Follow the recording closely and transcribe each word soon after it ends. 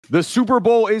The Super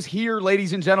Bowl is here,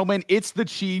 ladies and gentlemen. It's the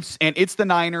Chiefs and it's the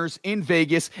Niners in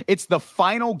Vegas. It's the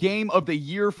final game of the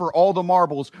year for all the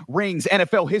marbles. Rings,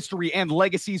 NFL history, and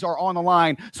legacies are on the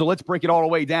line. So let's break it all the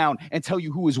way down and tell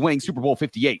you who is winning Super Bowl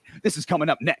 58. This is coming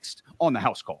up next on the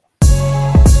House Call.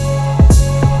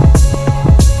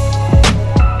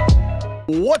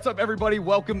 What's up, everybody?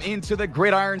 Welcome into the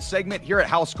Gridiron segment here at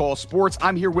House Call Sports.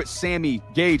 I'm here with Sammy,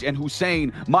 Gage, and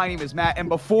Hussein. My name is Matt, and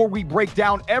before we break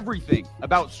down everything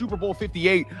about Super Bowl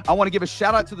 58, I want to give a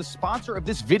shout out to the sponsor of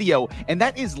this video, and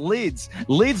that is Lids.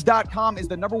 Lids.com is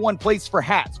the #1 place for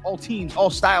hats, all teams, all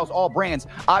styles, all brands.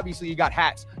 Obviously, you got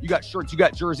hats, you got shirts, you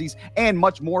got jerseys, and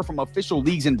much more from official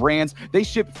leagues and brands. They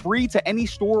ship free to any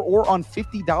store or on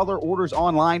 $50 orders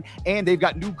online, and they've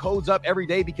got new codes up every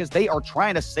day because they are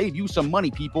trying to save you some money,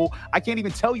 people. I can't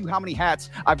even tell you how many hats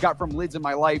I've got from Lids in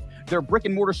my life. Their brick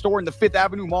and mortar store in the 5th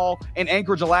Avenue Mall in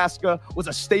Anchorage, Alaska was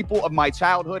a staple of my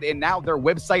childhood, and now their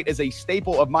website is a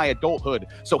staple of my adulthood.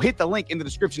 So hit the link in the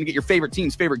description to get your favorite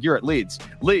team's favorite gear at Lids.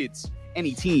 Lids,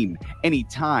 any team,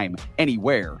 anytime,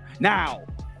 anywhere. Now,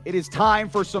 it is time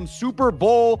for some Super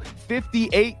Bowl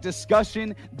 58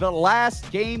 discussion. The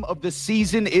last game of the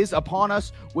season is upon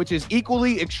us, which is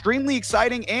equally extremely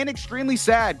exciting and extremely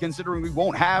sad, considering we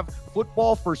won't have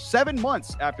football for 7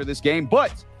 months after this game.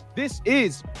 But this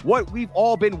is what we've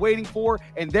all been waiting for,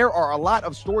 and there are a lot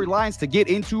of storylines to get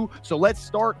into. So let's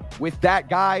start with that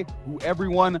guy who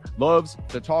everyone loves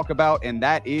to talk about, and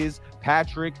that is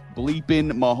Patrick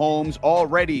bleeping Mahomes,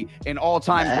 already an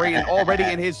all-time great and already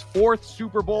in his 4th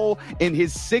Super Bowl, in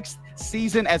his 6th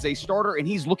season as a starter, and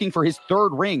he's looking for his 3rd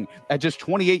ring at just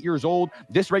 28 years old.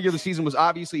 This regular season was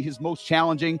obviously his most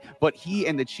challenging, but he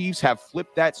and the Chiefs have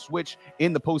flipped that switch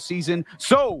in the postseason.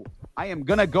 So I am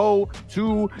going to go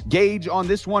to Gage on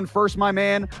this one first, my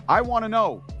man. I want to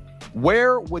know,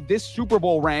 where would this Super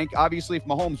Bowl rank, obviously if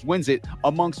Mahomes wins it,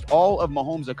 amongst all of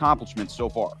Mahomes' accomplishments so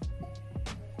far?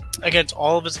 Against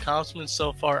all of his accomplishments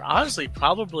so far, honestly,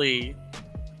 probably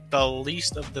the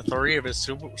least of the 3 of his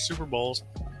Super Bowls.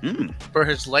 For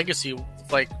his legacy,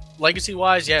 like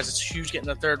legacy-wise, yes, it's huge getting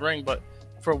the 3rd ring, but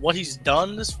for what he's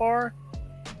done this far,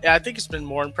 yeah, I think it's been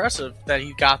more impressive that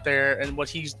he got there and what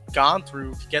he's gone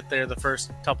through to get there the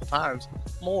first couple times.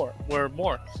 More.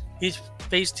 He's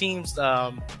faced teams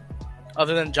other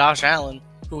than Josh Allen,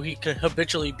 who he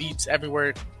habitually beats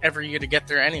every year to get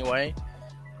there anyway.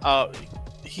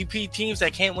 He beat teams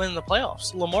that can't win in the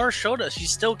playoffs. Lamar showed us he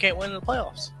still can't win in the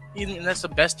playoffs. And that's the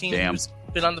best team he's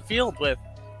been on the field with.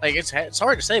 Like, it's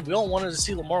hard to say. We all wanted to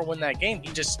see Lamar win that game.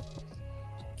 He just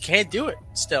can't do it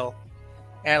still.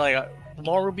 And,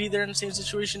 Lamar will be there in the same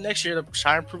situation next year to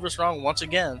try and prove us wrong once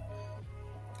again.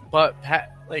 But,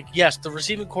 yes, the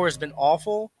receiving core has been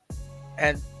awful,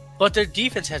 but their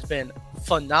defense has been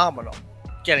phenomenal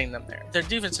getting them there. Their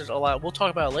defense is allowed, we'll talk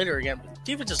about it later again, but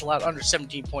defense is allowed under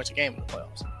 17 points a game in the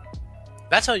playoffs.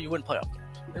 That's how you win playoff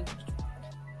games.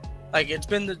 It's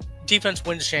been the defense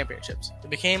wins championships. It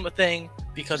became a thing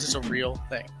because it's a real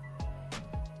thing.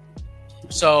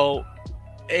 So,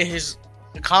 his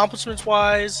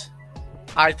accomplishments-wise,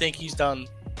 I think he's done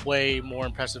way more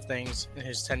impressive things in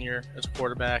his tenure as a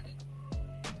quarterback.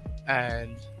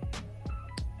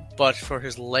 But for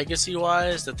his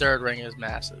legacy-wise, the 3rd ring is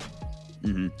massive.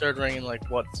 3rd ring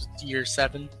in year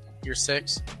 7, year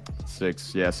 6?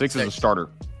 6, yeah, 6 is a starter.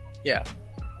 Yeah.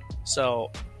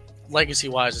 So,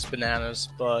 legacy-wise, it's bananas,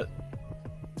 but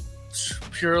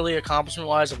purely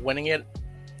accomplishment-wise of winning it,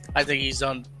 I think he's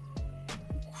done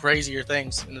crazier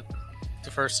things in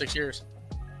the first 6 years.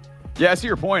 Yeah, I see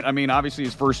your point. I mean, obviously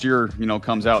his first year,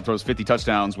 comes out, throws 50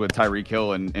 touchdowns with Tyreek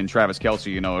Hill and Travis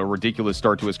Kelce, a ridiculous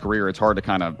start to his career. It's hard to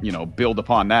kind of, build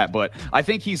upon that. But I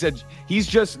think he's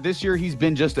just, this year he's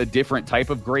been just a different type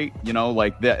of great,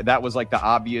 that was the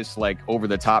obvious, over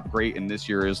the top great. And this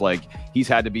year is he's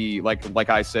had to be like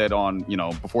I said on,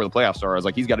 before the playoffs started, I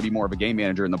was he's got to be more of a game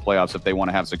manager in the playoffs if they want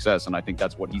to have success. And I think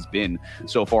that's what he's been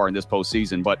so far in this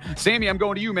postseason. But Sammy, I'm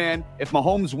going to you, man. If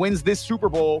Mahomes wins this Super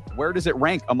Bowl, where does it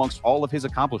rank amongst all of his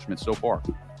accomplishments so far?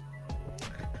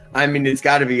 I mean, it's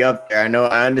got to be up there.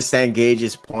 I understand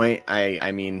Gage's point.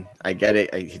 I mean, I get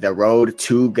it. The road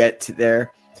to get to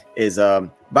there is,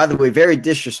 by the way, very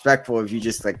disrespectful if you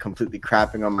just completely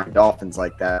crapping on my Dolphins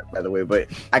like that, by the way. But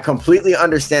I completely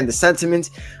understand the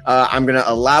sentiment. I'm going to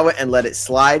allow it and let it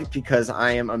slide because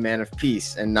I am a man of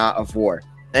peace and not of war.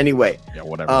 Anyway. Yeah,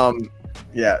 whatever.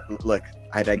 Yeah, look,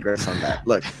 I digress on that.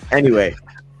 Look, anyway.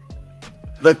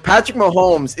 Look, Patrick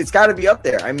Mahomes, it's got to be up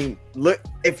there. I mean, look,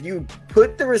 if you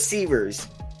put the receivers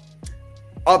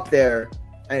up there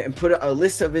and put a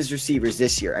list of his receivers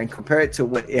this year and compare it to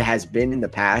what it has been in the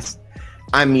past,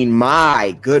 I mean,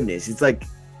 my goodness, it's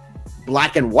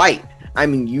black and white. I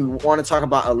mean, you want to talk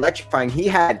about electrifying. He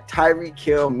had Tyreek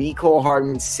Hill, Mecole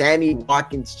Hardman, Sammy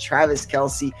Watkins, Travis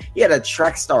Kelce. He had a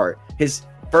track star his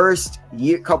first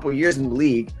couple years in the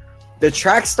league. The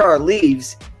track star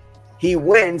leaves. He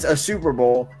wins a Super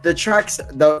Bowl.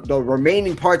 The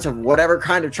remaining parts of whatever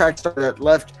kind of track star that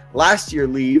left last year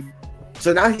leave.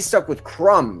 So now he's stuck with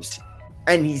crumbs.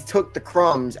 And he took the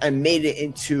crumbs and made it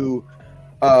into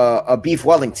a beef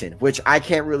Wellington, which I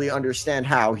can't really understand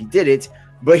how he did it.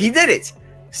 But he did it.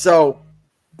 So,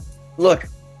 look,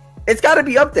 it's got to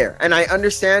be up there. And I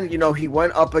understand, he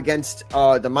went up against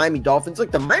the Miami Dolphins.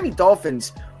 Look, the Miami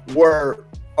Dolphins were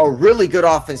a really good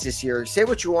offense this year. Say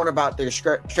what you want about their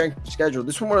strength of schedule.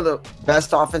 This was one of the best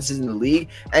offenses in the league.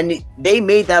 And they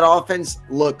made that offense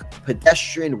look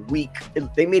pedestrian, weak.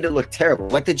 They made it look terrible,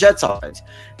 like the Jets offense.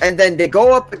 And then they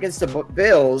go up against the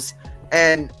Bills,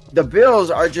 and the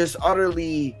Bills are just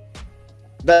utterly...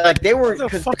 Like they were. What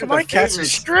the fuck am I catching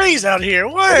strays out here?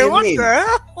 What the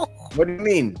hell? What do you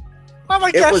mean? Why am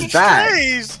I catching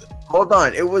strays? Hold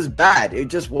on, it was bad. It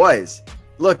just was.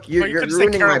 Look, you're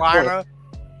ruining my point.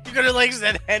 You could have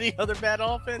said any other bad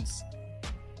offense.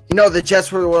 The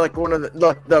Jets were like one of the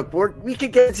look. We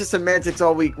could get into semantics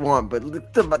all we want, but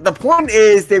the point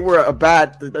is they were a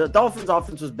bad. The Dolphins'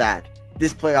 offense was bad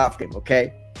this playoff game.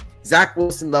 Okay. Zach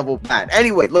Wilson level bad.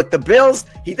 Anyway, look, the Bills,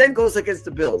 he then goes against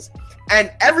the Bills.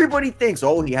 And everybody thinks,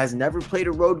 he has never played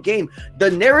a road game.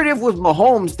 The narrative with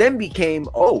Mahomes then became,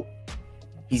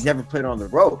 he's never played on the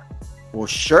road. Well,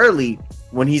 surely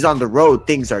when he's on the road,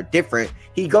 things are different.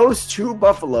 He goes to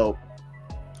Buffalo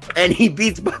and he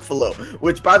beats Buffalo,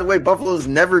 which, by the way, Buffalo's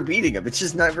never beating him. It's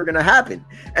just never going to happen.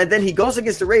 And then he goes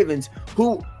against the Ravens,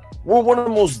 who were one of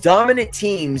the most dominant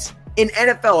teams in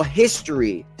NFL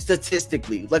history,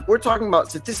 statistically. Like, we're talking about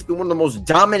statistically one of the most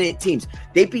dominant teams.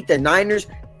 They beat the Niners,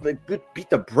 beat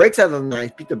the brakes out of the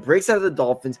Niners, beat the brakes out of the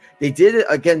Dolphins. They did it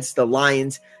against the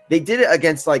Lions. They did it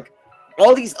against,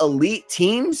 all these elite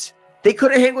teams. They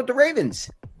couldn't hang with the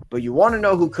Ravens. But you want to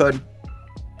know who could?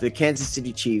 The Kansas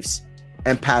City Chiefs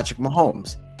and Patrick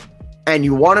Mahomes. And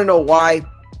you want to know why?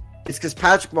 It's because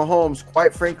Patrick Mahomes,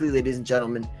 quite frankly, ladies and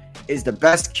gentlemen, is the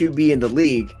best QB in the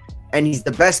league. And he's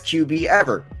the best QB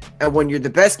ever. And when you're the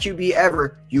best QB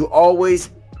ever, you always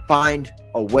find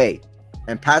a way.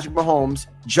 And Patrick Mahomes,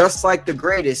 just like the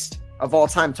greatest of all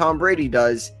time, Tom Brady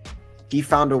does, he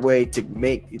found a way to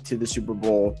make it to the Super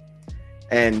Bowl.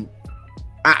 And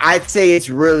I'd say it's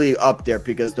really up there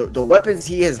because the weapons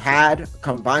he has had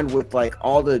combined with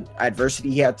all the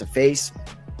adversity he had to face,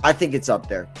 I think it's up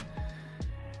there.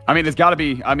 I mean, it's got to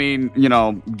be.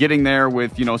 Getting there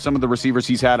with some of the receivers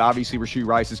he's had. Obviously, Rashee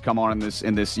Rice has come on in this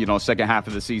second half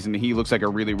of the season. He looks like a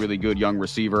really, really good young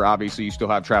receiver. Obviously, you still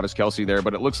have Travis Kelce there,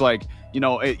 but it looks like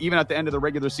even at the end of the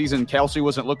regular season, Kelce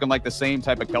wasn't looking like the same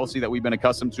type of Kelce that we've been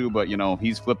accustomed to. But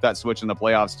he's flipped that switch in the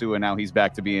playoffs too, and now he's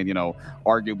back to being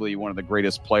arguably one of the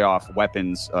greatest playoff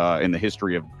weapons in the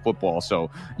history of football. So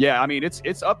yeah, I mean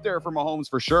it's up there for Mahomes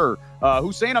for sure.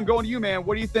 Hussein, I'm going to you, man.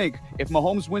 What do you think? If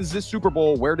Mahomes wins this Super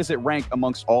Bowl, where does it rank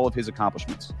amongst all of his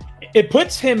accomplishments? It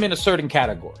puts him in a certain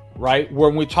category, right?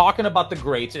 When we're talking about the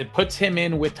greats, it puts him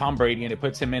in with Tom Brady and it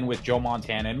puts him in with Joe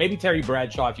Montana and maybe Terry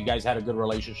Bradshaw if you guys had a good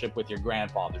relationship with your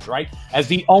grandfathers, right? As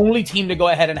the only team to go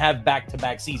ahead and have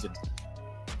back-to-back seasons.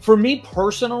 For me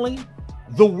personally,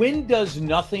 the win does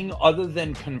nothing other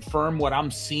than confirm what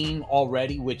I'm seeing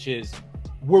already, which is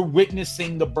we're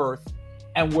witnessing the birth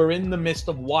and we're in the midst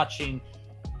of watching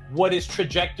what is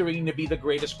trajectorying to be the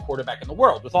greatest quarterback in the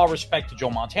world. With all respect to Joe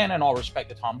Montana and all respect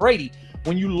to Tom Brady,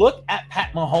 when you look at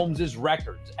Pat Mahomes'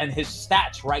 records and his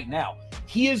stats right now,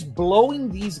 he is blowing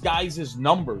these guys'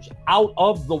 numbers out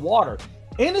of the water,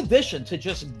 in addition to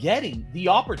just getting the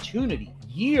opportunity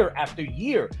year after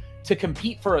year to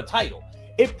compete for a title.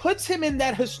 It puts him in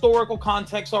that historical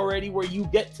context already where you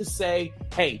get to say,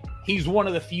 hey, he's one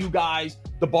of the few guys,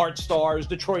 the Bart Starrs,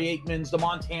 the Troy Aikmans, the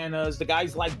Montanas, the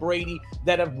guys like Brady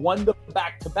that have won the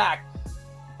back-to-back.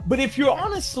 But if you're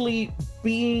honestly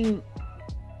being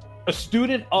a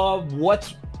student of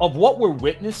what we're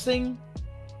witnessing,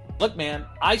 look, man,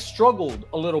 I struggled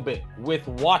a little bit with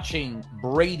watching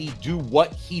Brady do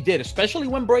what he did, especially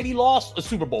when Brady lost a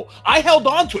Super Bowl. I held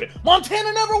on to it.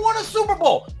 Montana never won a Super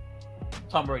Bowl.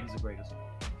 Tom Brady's the greatest,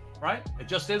 right? It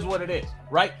just is what it is,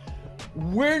 right?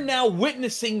 We're now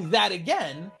witnessing that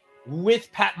again with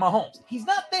Pat Mahomes. He's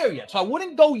not there yet, so I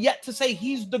wouldn't go yet to say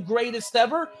he's the greatest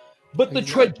ever, but the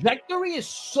trajectory is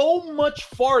so much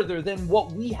farther than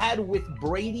what we had with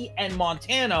Brady and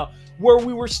Montana, where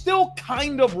we were still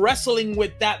kind of wrestling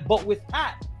with that, but with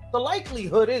Pat, The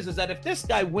likelihood is that if this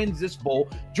guy wins this bowl,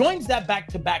 joins that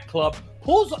back-to-back club,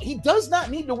 he does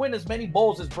not need to win as many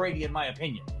bowls as Brady, in my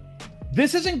opinion.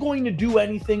 This isn't going to do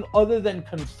anything other than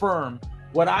confirm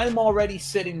what I'm already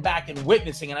sitting back and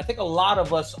witnessing, and I think a lot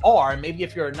of us are. Maybe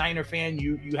if you're a Niner fan,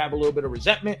 you have a little bit of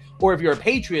resentment, or if you're a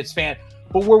Patriots fan,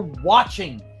 but we're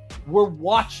watching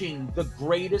the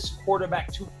greatest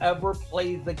quarterback to ever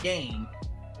play the game,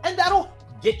 and that'll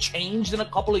get changed in a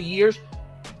couple of years,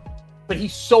 but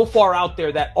he's so far out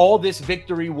there that all this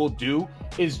victory will do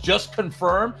is just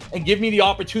confirm and give me the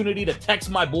opportunity to text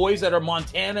my boys that are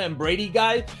Montana and Brady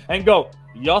guys and go,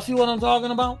 y'all see what I'm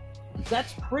talking about?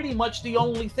 That's pretty much the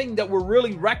only thing that we're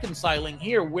really reconciling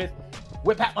here with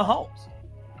Pat Mahomes.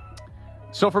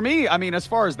 So for me, I mean, as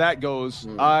far as that goes,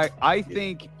 I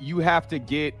think you have to,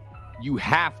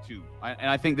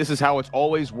 and I think this is how it's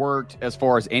always worked as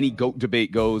far as any GOAT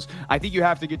debate goes. I think you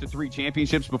have to get to 3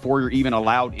 championships before you're even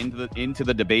allowed into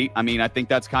the debate. I mean, I think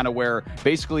that's kind of where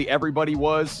basically everybody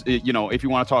was. You know, if you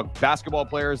want to talk basketball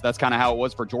players, that's kind of how it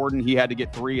was for Jordan. He had to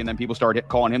get 3, and then people started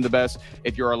calling him the best.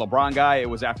 If you're a LeBron guy, it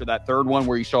was after that 3rd one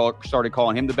where you started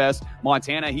calling him the best.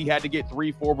 Montana, he had to get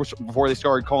 3, 4 before they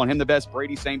started calling him the best.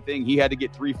 Brady, same thing. He had to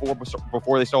get 3, 4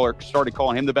 before they started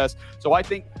calling him the best. So I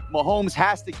think Mahomes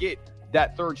has to get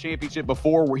that 3rd championship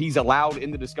before where he's allowed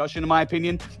in the discussion, in my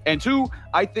opinion. And 2,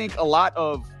 I think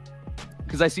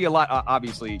because I see a lot,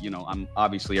 obviously, you know, I'm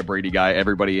obviously a Brady guy.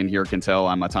 Everybody in here can tell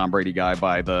I'm a Tom Brady guy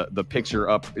by the picture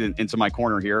up into my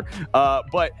corner here.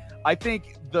 But I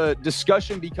think the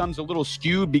discussion becomes a little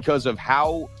skewed because of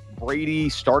how Brady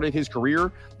started his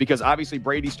career, because obviously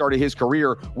Brady started his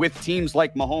career with teams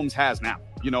like Mahomes has now,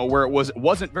 you know, where it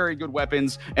wasn't very good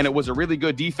weapons and it was a really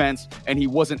good defense and he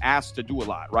wasn't asked to do a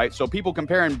lot, right? So people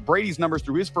comparing Brady's numbers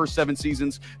through his first 7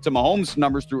 seasons to Mahomes'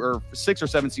 numbers or 6 or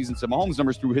 7 seasons to Mahomes'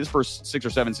 numbers through his first 6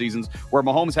 or 7 seasons, where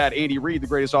Mahomes had Andy Reid, the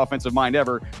greatest offensive mind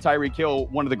ever, Tyreek Hill,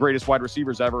 one of the greatest wide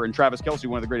receivers ever, and Travis Kelce,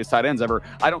 one of the greatest tight ends ever.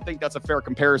 I don't think that's a fair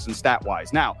comparison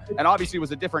stat-wise. Now, and obviously it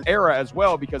was a different era as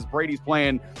well because Brady's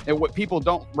playing, and what people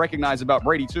don't recognize about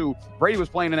Brady too, Brady was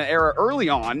playing in an era early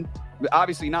on,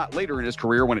 obviously not later in his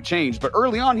career when it changed, but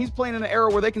early on, he's playing in an era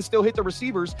where they can still hit the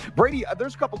receivers. Brady,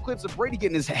 there's a couple clips of Brady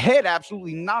getting his head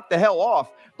absolutely knocked the hell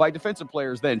off by defensive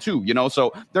players then too, you know,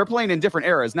 so they're playing in different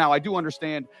eras. Now, I do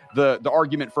understand the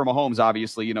argument for Mahomes,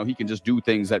 obviously, you know, he can just do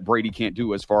things that Brady can't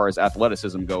do as far as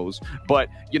athleticism goes. But,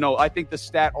 you know, I think the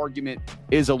stat argument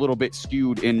is a little bit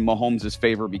skewed in Mahomes'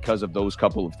 favor because of those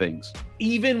couple of things.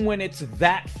 Even when it's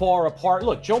that far apart,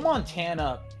 look, Joe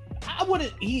Montana,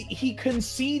 he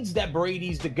concedes that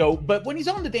Brady's the GOAT, but when he's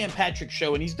on the Dan Patrick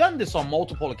show, and he's done this on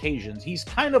multiple occasions, he's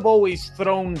kind of always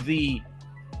thrown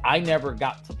I never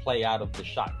got to play out of the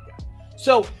shotgun.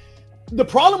 So the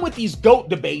problem with these GOAT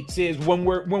debates is when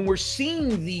we're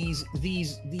seeing these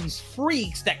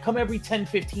freaks that come every 10,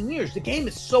 15 years, the game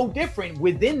is so different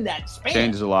within that span.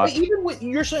 Changes a lot. But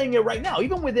even you're saying it right now,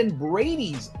 even within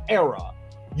Brady's era,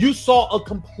 you saw a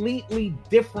completely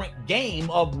different game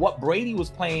of what Brady was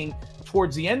playing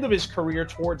towards the end of his career,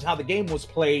 towards how the game was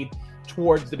played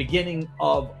towards the beginning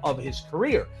of his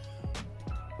career.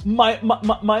 My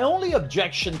only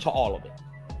objection to all of it,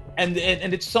 and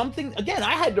it's something, again,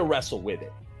 I had to wrestle with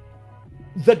it.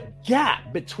 The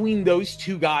gap between those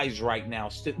two guys right now,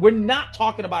 we're not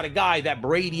talking about a guy that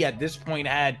Brady at this point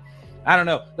had, I don't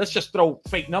know, let's just throw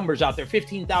fake numbers out there,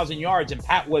 15,000 yards, and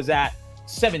Pat was at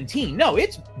 17. No,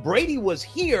 it's Brady was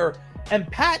here and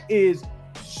Pat is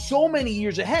so many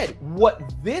years ahead. What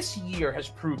this year has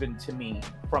proven to me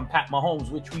from Pat Mahomes,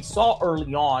 which we saw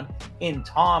early on in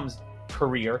Tom's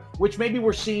career, which maybe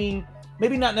we're seeing,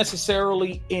 maybe not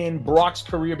necessarily in Brock's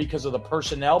career because of the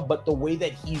personnel, but the way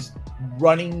that he's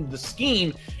running the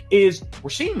scheme, is we're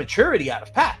seeing maturity out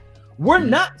of Pat. We're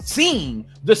not seeing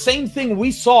the same thing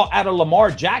we saw out of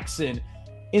Lamar Jackson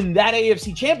in that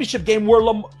AFC Championship game where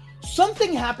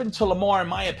something happened to Lamar, in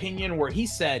my opinion, where he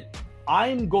said,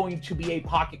 I'm going to be a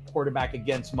pocket quarterback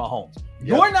against Mahomes. Yep.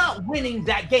 You're not winning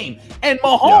that game. And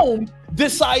Mahomes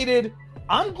decided,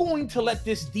 I'm going to let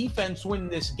this defense win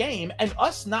this game and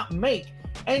us not make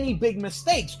any big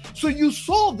mistakes. So you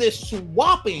saw this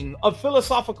swapping of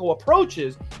philosophical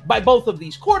approaches by both of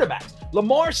these quarterbacks.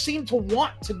 Lamar seemed to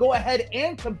want to go ahead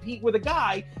and compete with a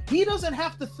guy he doesn't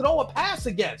have to throw a pass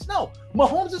against. No,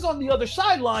 Mahomes is on the other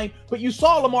sideline, but you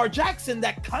saw Lamar Jackson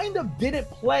that kind of didn't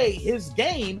play his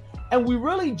game. And we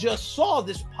really just saw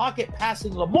this pocket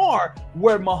passing Lamar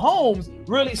where Mahomes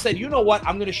really said, you know what,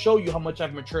 I'm going to show you how much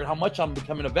I've matured, how much I'm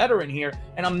becoming a veteran here,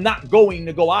 and I'm not going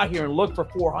to go out here and look for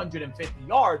 450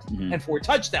 yards and 4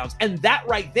 touchdowns. And that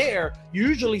right there, you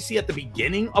usually see at the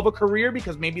beginning of a career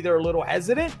because maybe they're a little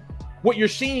hesitant. What you're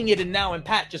seeing it in now in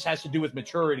Pat just has to do with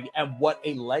maturity and what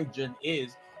a legend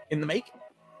is in the making.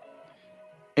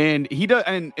 And he does,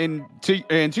 and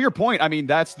to your point, I mean,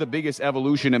 that's the biggest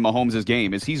evolution in Mahomes'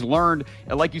 game is he's learned,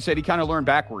 like you said, he kind of learned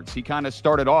backwards. He kind of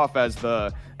started off as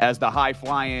the high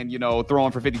flying,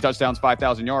 throwing for 50 touchdowns,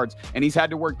 5,000 yards, and he's had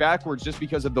to work backwards just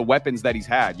because of the weapons that he's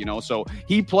had, So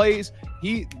he plays.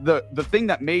 The thing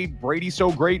that made Brady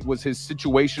so great was his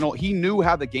situational. He knew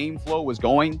how the game flow was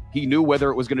going. He knew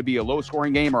whether it was going to be a low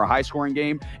scoring game or a high scoring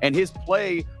game, and his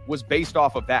play was based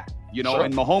off of that. Sure.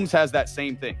 And Mahomes has that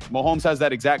same thing. Mahomes has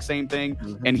that exact same thing,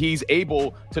 and he's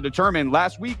able to determine.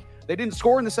 Last week, they didn't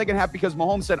score in the second half because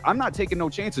Mahomes said, I'm not taking no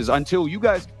chances until you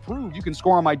guys prove you can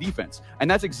score on my defense. And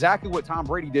that's exactly what Tom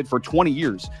Brady did for 20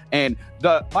 years. And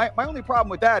my only problem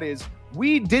with that is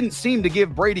we didn't seem to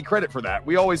give Brady credit for that.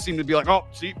 We always seem to be like, oh,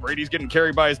 see, Brady's getting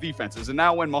carried by his defenses. And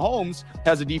now when Mahomes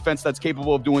has a defense that's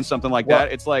capable of doing something like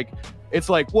that, it's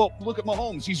like, well, look at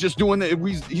Mahomes. He's just doing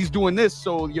he's doing this.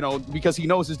 So, because he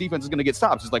knows his defense is going to get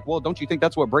stops. It's like, well, don't you think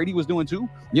that's what Brady was doing too?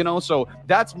 So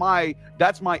that's my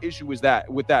issue with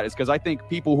that is because I think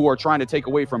people who are trying to take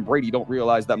away from Brady don't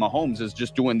realize that Mahomes is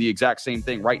just doing the exact same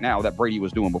thing right now that Brady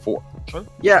was doing before.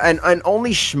 Yeah. And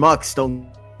only schmucks don't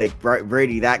take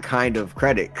Brady that kind of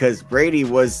credit, because Brady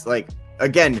was like,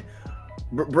 again,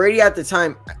 Brady at the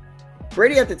time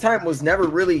was never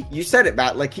really, you said it,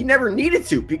 Matt, like he never needed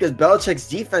to, because Belichick's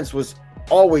defense was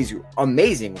always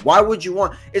amazing. Why would you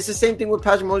want? It's the same thing with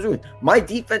Patrick Mahomes. My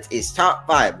defense is top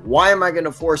 5. Why am I going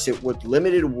to force it with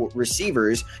limited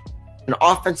receivers, an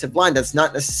offensive line that's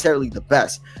not necessarily the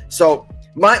best? So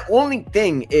my only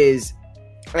thing is,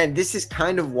 and this is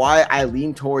kind of why I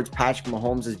lean towards Patrick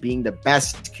Mahomes as being the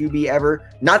best QB ever,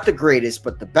 not the greatest,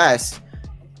 but the best.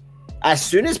 As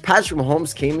soon as Patrick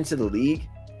Mahomes came into the league,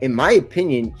 in my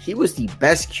opinion, he was the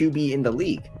best QB in the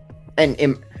league.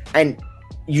 And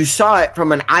you saw it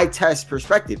from an eye test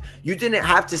perspective. You didn't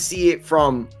have to see it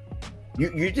from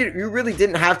you really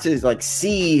didn't have to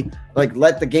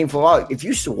let the game flow out. If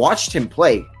you watched him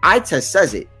play, eye test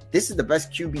says it. This is the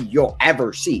best QB you'll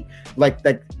ever see. Like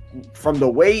that, from the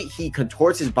way he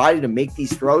contorts his body to make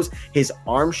these throws, his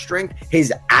arm strength,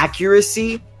 his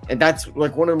accuracy, and that's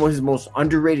like one of his most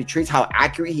underrated traits, how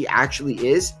accurate he actually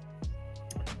is.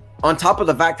 On top of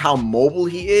the fact how mobile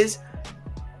he is,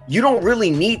 you don't really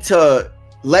need to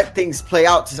let things play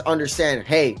out to understand,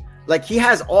 hey, like he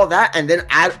has all that and then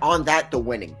add on that the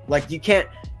winning. Like you can't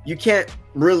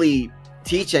really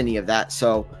teach any of that.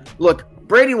 So look,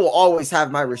 Brady will always have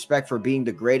my respect for being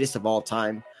the greatest of all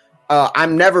time.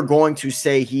 I'm never going to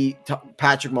say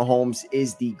Patrick Mahomes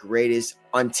is the greatest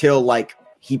until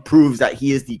he proves that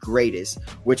he is the greatest,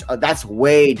 which that's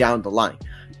way down the line.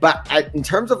 But in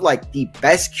terms of the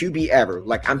best QB ever,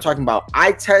 I'm talking about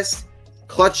eye test,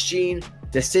 clutch gene,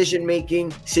 decision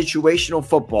making, situational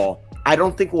football, I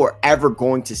don't think we're ever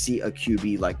going to see a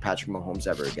QB like Patrick Mahomes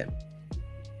ever again.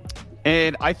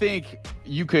 And I think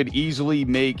you could easily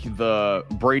make the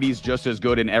Brady's just as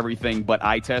good in everything but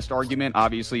eye test argument.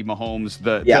 Obviously, Mahomes,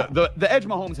 the edge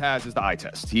Mahomes has is the eye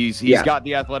test. He's got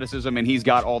the athleticism and he's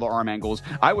got all the arm angles.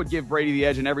 I would give Brady the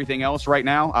edge in everything else right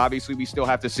now. Obviously, we still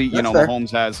have to see, That's fair.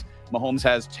 Mahomes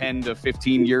has 10 to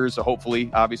 15 years, so hopefully,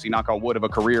 obviously, knock on wood, of a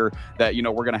career that,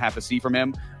 we're going to have to see from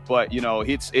him. But,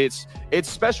 it's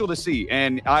special to see.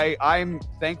 And I'm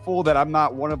thankful that I'm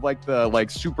not one of the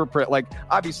super,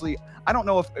 obviously, I don't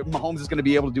know if Mahomes is going to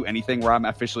be able to do anything where I'm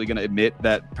officially going to admit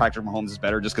that Patrick Mahomes is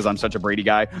better just because I'm such a Brady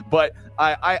guy. But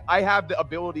I have the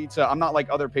ability to. I'm not like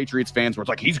other Patriots fans where it's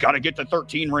like he's got to get to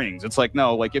 13 rings. It's like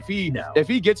no, if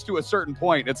he gets to a certain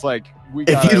point, it's like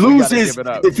if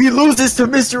he loses to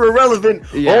Mr. Irrelevant,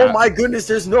 oh my goodness,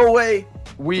 there's no way.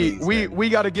 We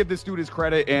got to give this dude his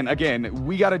credit, and again,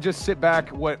 we got to just sit back.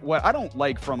 What I don't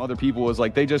like from other people is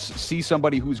they just see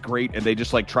somebody who's great and they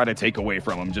just try to take away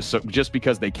from him just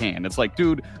because they can. It's like,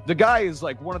 dude, the guy is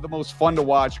one of the most fun to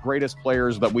watch, greatest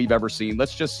players that we've ever seen.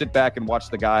 Let's just sit back and watch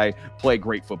the guy play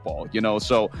great football,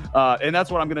 So, and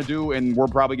that's what I'm gonna do, and we're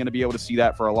probably gonna be able to see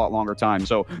that for a lot longer time.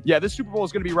 So, yeah, this Super Bowl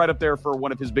is gonna be right up there for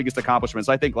one of his biggest accomplishments.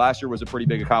 I think last year was a pretty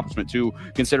big accomplishment too,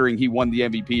 considering he won the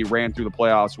MVP, ran through the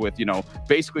playoffs with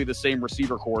basically the same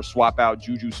receiver core, swap out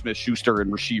Juju Smith-Schuster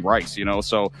and Rashee Rice,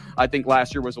 So I think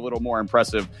last year was a little more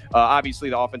impressive. Obviously,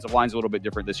 the offensive line's a little bit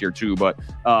different this year too, but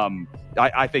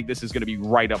I think this is going to be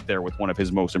right up there with one of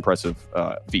his most impressive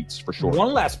feats for sure.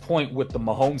 One last point with the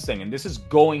Mahomes thing, and this is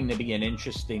going to be an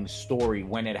interesting story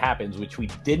when it happens, which we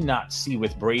did not see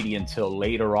with Brady until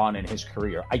later on in his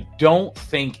career. I don't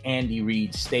think Andy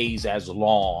Reid stays as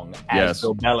long as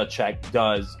Bill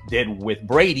Belichick did with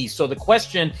Brady. So the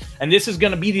question, and this is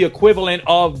going to be the equivalent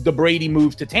of the Brady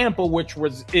move to Tampa, which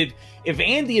was if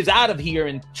Andy is out of here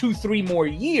in 2-3 more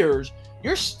years,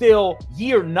 you're still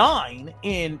year 9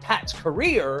 in Pat's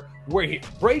career where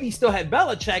Brady still had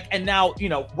Belichick. And now,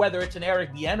 whether it's an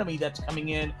Eric Bieniemy that's coming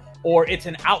in or it's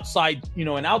an outside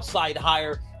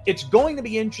hire, it's going to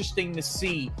be interesting to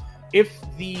see if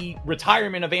the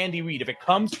retirement of Andy Reid, if it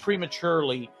comes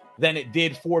prematurely than it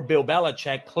did for Bill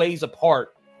Belichick, plays a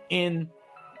part in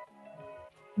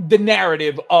the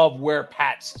narrative of where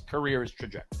Pat's career is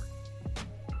trajectory.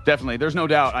 Definitely. There's no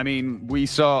doubt. I mean, we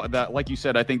saw that, like you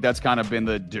said, I think that's kind of been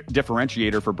the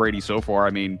differentiator for Brady so far. I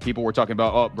mean, people were talking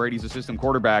about, Brady's a system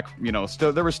quarterback,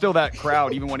 still there was still that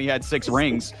crowd, even when he had 6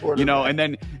 rings, and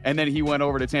then he went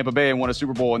over to Tampa Bay and won a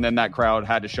Super Bowl. And then that crowd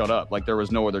had to shut up. Like there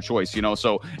was no other choice,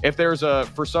 So if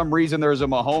for some reason, there's a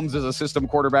Mahomes as a system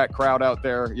quarterback crowd out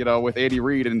there, with Andy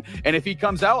Reid. And if he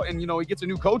comes out and, he gets a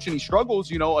new coach and he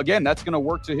struggles, again, that's going to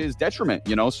work to his detriment,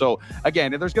 So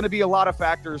again, there's going to be a lot of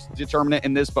factors determinant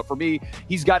in this. But for me,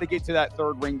 he's got to get to that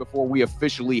 3rd ring before we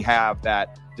officially have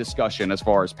that discussion as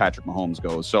far as Patrick Mahomes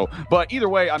goes. So, but either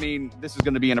way, I mean, this is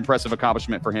going to be an impressive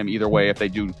accomplishment for him either way if they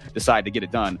do decide to get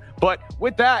it done. But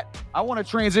with that, I want to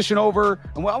transition over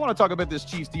and I want to talk about this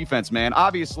Chiefs defense, man.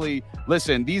 Obviously,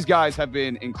 listen, these guys have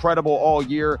been incredible all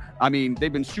year. I mean,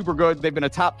 they've been super good. They've been a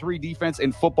top 3 defense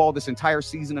in football this entire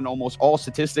season in almost all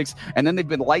statistics. And then they've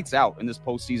been lights out in this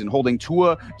postseason, holding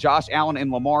Tua, Josh Allen,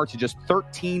 and Lamar to just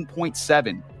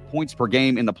 13.7 points per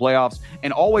game in the playoffs,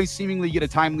 and always seemingly get a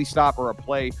timely stop or a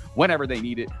play whenever they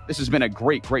need it. This has been a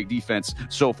great defense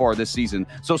so far this season.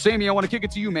 So, Sammy, I want to kick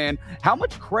it to you, man. How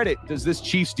much credit does this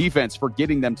Chiefs defense for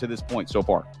getting them to this point so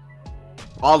far?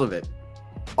 All of it.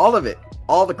 All the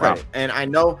credit. Wow. And I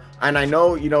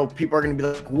know, people are going to be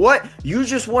like, what? You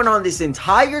just went on this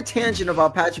entire tangent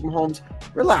about Patrick Mahomes.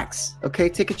 Relax. Okay.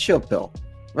 Take a chill pill.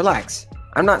 Relax.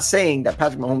 I'm not saying that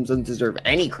Patrick Mahomes doesn't deserve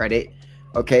any credit.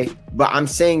 Okay, but I'm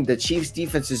saying the Chiefs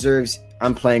defense deserves.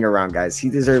 I'm playing around, guys. He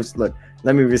deserves. Look,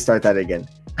 let me restart that again.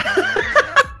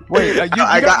 Wait, you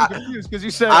got me confused because you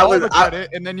said all the credit,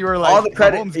 and then you were like, all the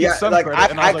credit, Mahomes gets some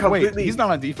credit, and I was like, wait, he's not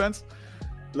on defense.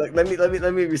 Look, let me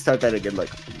restart that again. Look,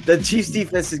 the Chiefs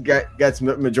defense gets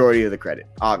majority of the credit,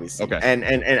 obviously. Okay, and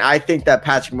I think that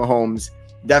Patrick Mahomes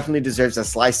definitely deserves a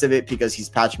slice of it because he's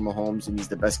Patrick Mahomes and he's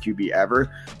the best QB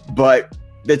ever. But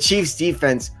the Chiefs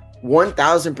defense,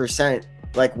 1,000%.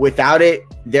 Like without it,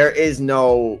 there is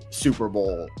no Super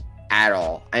Bowl at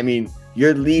all. I mean,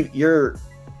 you're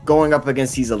going up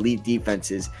against these elite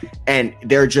defenses, and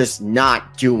they're just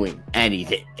not doing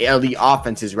anything. Elite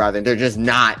offenses, rather, they're just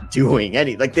not doing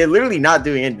anything. Like they're literally not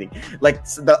doing anything. Like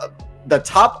the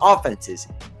top offenses,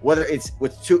 whether it's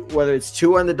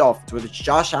Tua and the Dolphins, whether it's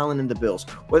Josh Allen and the Bills,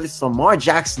 whether it's Lamar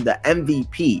Jackson, the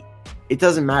MVP, it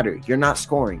doesn't matter. You're not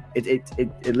scoring. It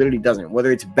literally doesn't.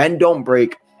 Whether it's bend don't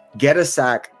break, get a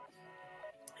sack,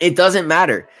 it doesn't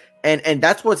matter. And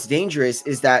that's what's dangerous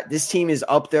is that this team is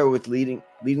up there with leading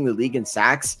the league in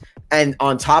sacks. And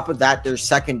on top of that, their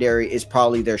secondary is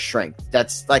probably their strength.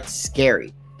 That's like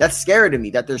scary. That's scary to me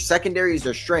that their secondary is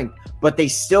their strength, but they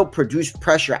still produce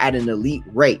pressure at an elite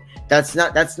rate. That's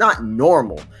not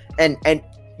normal. And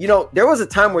there was a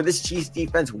time where this Chiefs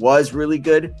defense was really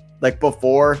good, like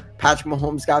before Patrick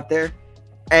Mahomes got there.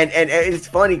 And it's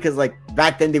funny because like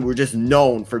back then they were just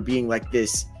known for being like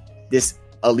this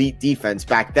elite defense.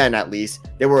 Back then, at least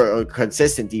they were a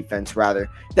consistent defense rather.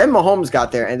 Then Mahomes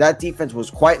got there, and that defense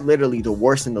was quite literally the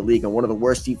worst in the league and one of the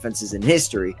worst defenses in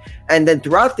history. And then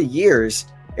throughout the years,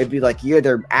 it'd be like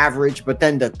they're average, but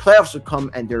then the playoffs would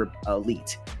come and they're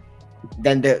elite.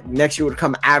 Then the next year would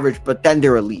come average, but then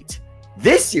they're elite.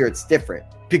 This year it's different.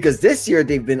 Because this year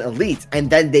they've been elite, and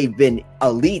then they've been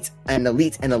elite and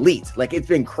elite and elite. Like it's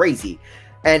been crazy,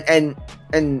 and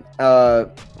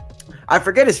I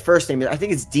forget his first name. I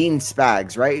think it's Dean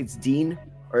Spags, right? It's Dean,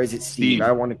 or is it Steve?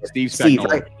 I want to Steve Spagnuolo.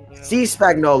 Right? Steve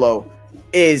Spagnuolo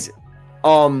is,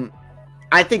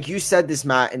 I think you said this,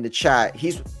 Matt, in the chat.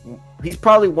 He's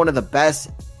probably one of the best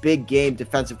big game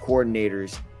defensive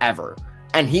coordinators ever,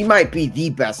 and he might be the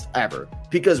best ever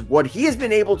because what he has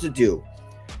been able to do.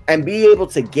 And be able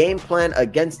to game plan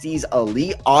against these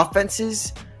elite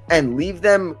offenses and leave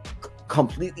them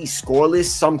completely scoreless,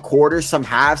 some quarters, some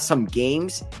halves, some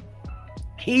games.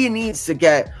 He needs to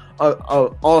get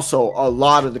also a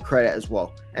lot of the credit as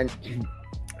well. And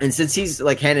since he's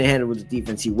like hand in hand with the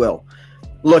defense, he will.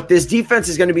 Look, this defense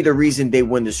is going to be the reason they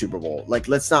win the Super Bowl. Like,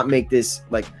 let's not make this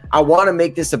like I want to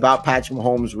make this about Patrick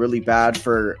Mahomes really bad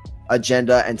for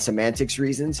agenda and semantics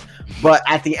reasons. But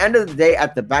at the end of the day,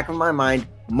 at the back of my mind,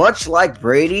 much like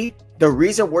Brady, the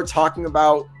reason we're talking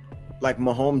about like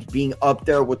Mahomes being up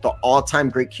there with the all-time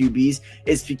great QBs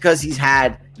is because he's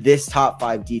had this top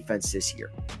 5 defense this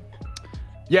year.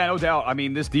 Yeah, no doubt. I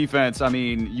mean, this defense, I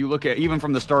mean, you look at even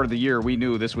from the start of the year, we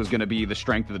knew this was going to be the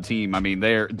strength of the team. I mean,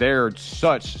 they're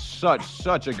such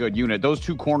a good unit. Those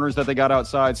 2 corners that they got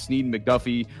outside, Snead and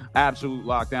McDuffie, absolute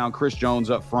lockdown. Chris Jones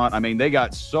up front. I mean, they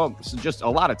got just a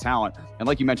lot of talent. And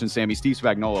like you mentioned, Sammy, Steve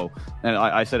Spagnuolo, and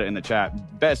I said it in the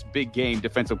chat, best big game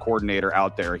defensive coordinator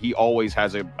out there. He always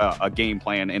has a game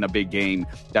plan in a big game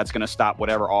that's going to stop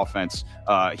whatever offense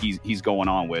he's going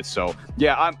on with. So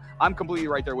yeah, I'm completely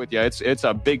right there with you. It's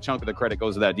a big chunk of the credit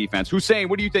goes to that defense. Hussein,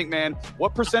 what do you think, man?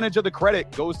 What percentage of the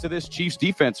credit goes to this Chiefs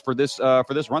defense for this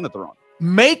run that they're on?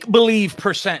 Make-believe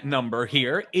percent number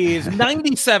here is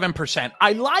 97%.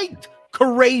 I liked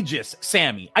courageous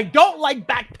Sammy. I don't like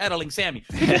backpedaling Sammy.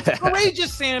 Because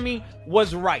courageous Sammy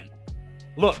was right.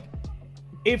 Look,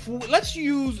 let's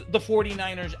use the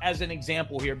 49ers as an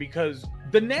example here, because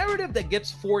the narrative that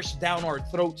gets forced down our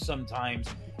throats sometimes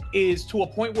is to a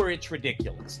point where it's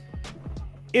ridiculous.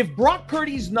 If Brock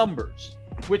Purdy's numbers,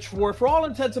 which were for all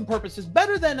intents and purposes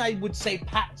better than I would say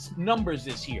Pat's numbers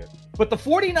this year, but the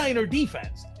 49er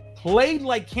defense played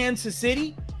like Kansas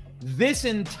City, this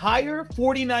entire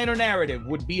 49er narrative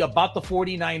would be about the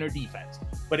 49er defense.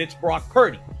 But it's Brock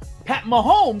Purdy. Pat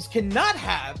Mahomes cannot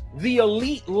have the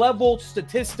elite level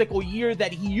statistical year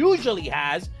that he usually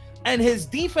has, and his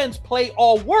defense play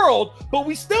all world, but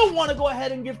we still want to go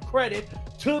ahead and give credit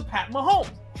to Pat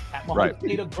Mahomes. Pat Mahomes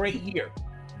played a great year.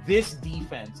 This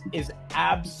defense is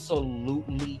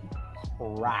absolutely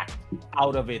cracked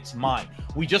out of its mind.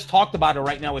 We just talked about it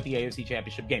right now with the AFC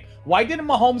Championship game. Why didn't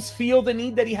Mahomes feel the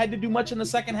need that he had to do much in the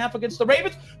second half against the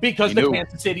Ravens? Because the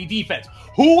Kansas City defense.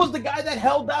 Who was the guy that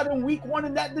held out in week 1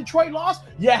 in that Detroit loss?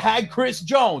 You had Chris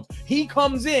Jones. He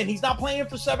comes in. He's not playing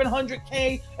for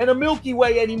 $700K and a Milky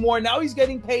Way anymore. Now he's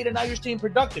getting paid, and now you're seeing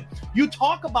productive. You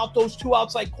talk about those 2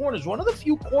 outside corners. One of the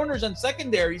few corners and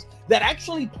secondaries that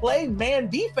actually play man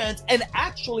defense and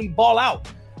actually ball out.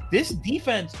 This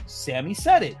defense, Sammy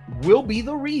said it, will be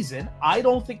the reason. I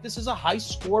don't think this is a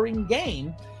high-scoring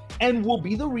game, and will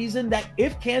be the reason that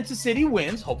if Kansas City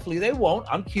wins, hopefully they won't.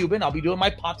 I'm Cuban. I'll be doing my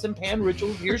pots and pan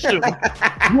rituals here soon.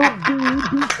 Will be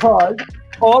because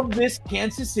of this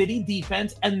Kansas City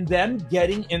defense and them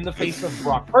getting in the face of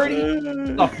Brock Purdy,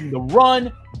 stuffing the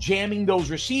run, jamming those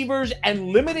receivers, and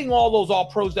limiting all those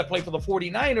all-pros that play for the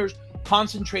 49ers,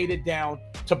 concentrated down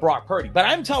to Brock Purdy. But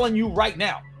I'm telling you right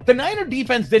now, the Niner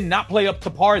defense did not play up to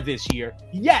par this year,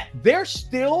 yet they're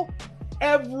still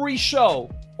every show.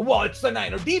 Well, it's the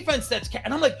Niner defense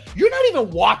and I'm like, you're not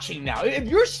even watching now. If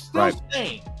you're still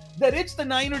saying that it's the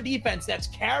Niner defense that's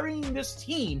carrying this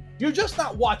team, you're just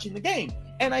not watching the game.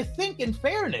 And I think in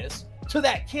fairness to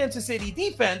that Kansas City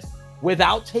defense,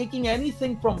 without taking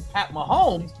anything from Pat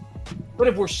Mahomes, but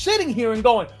if we're sitting here and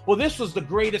going, well, this was the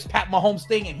greatest Pat Mahomes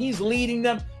thing and he's leading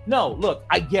them. No, look,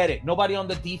 I get it. Nobody on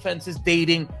the defense is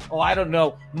dating, I don't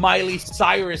know, Miley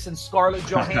Cyrus and Scarlett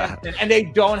Johansson, and they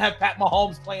don't have Pat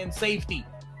Mahomes playing safety.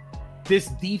 This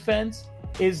defense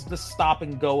is the stop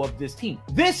and go of this team.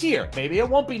 This year, maybe it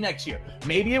won't be next year.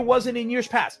 Maybe it wasn't in years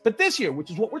past. But this year,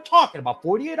 which is what we're talking about,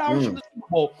 48 hours from the Super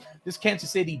Bowl, this Kansas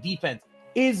City defense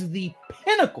is the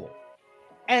pinnacle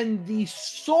and the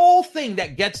sole thing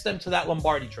that gets them to that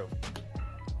Lombardi trophy.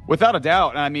 Without a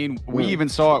doubt. I mean, we even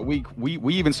saw it week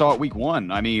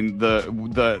 1. I mean,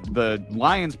 the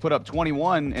Lions put up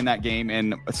 21 in that game,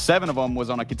 and 7 of them was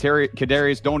on a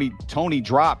Kadarius Toney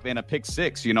drop and a pick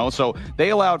 6, so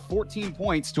they allowed 14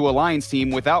 points to a Lions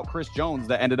team without Chris Jones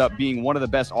that ended up being one of the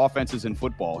best offenses in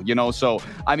football, so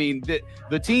I mean,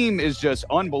 the team is just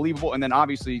unbelievable. And then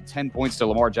obviously 10 points to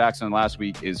Lamar Jackson last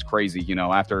week is crazy,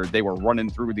 after they were running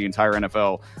through the entire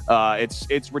NFL.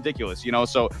 It's ridiculous,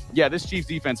 so yeah, this Chiefs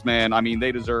defense, man, I mean,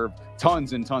 they deserve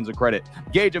tons and tons of credit.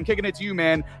 Gage, I'm kicking it to you,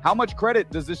 man. How much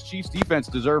credit does this Chiefs defense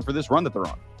deserve for this run that they're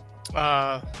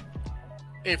on?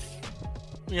 If,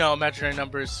 imaginary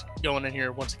numbers going in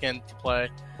here once again to play,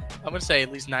 I'm going to say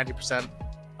at least 90%.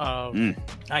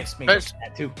 Nice. Maybe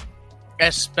that too.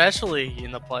 Especially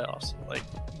in the playoffs. Like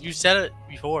you said it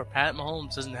before, Pat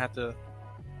Mahomes doesn't have to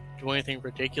do anything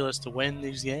ridiculous to win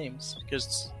these games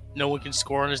because no one can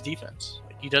score on his defense.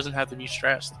 Like, he doesn't have to be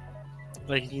stressed.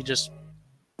 Like, he just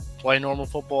play normal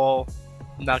football,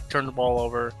 not turn the ball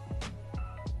over,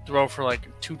 throw for like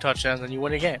 2 touchdowns, and you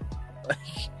win a game. Like,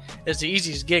 it's the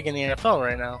easiest gig in the NFL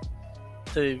right now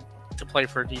to play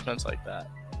for a defense like that.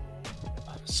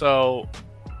 So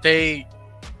they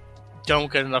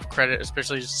don't get enough credit,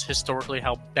 especially just historically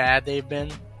how bad they've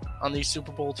been on these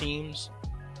Super Bowl teams.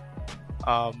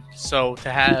 So to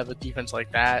have a defense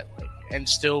like that, and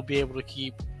still be able to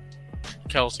keep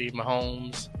Kelce,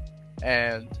 Mahomes,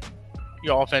 and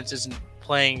your offense isn't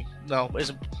putting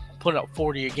up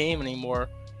 40 a game anymore,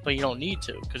 but you don't need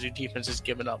to because your defense is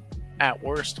giving up at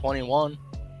worst 21.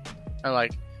 And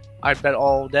like, I bet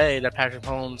all day that Patrick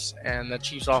Mahomes and the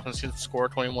Chiefs offense can score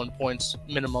 21 points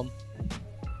minimum.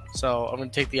 So I'm going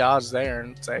to take the odds there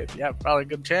and say, yeah, probably a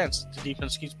good chance the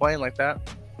defense keeps playing like that.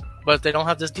 But if they don't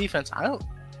have this defense,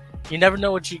 you never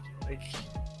know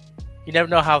you never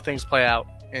know how things play out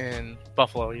in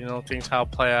Buffalo. You know how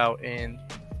play out in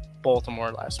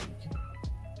Baltimore last week.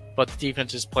 But the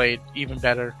defense has played even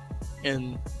better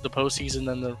in the postseason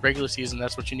than the regular season.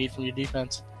 That's what you need from your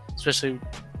defense, especially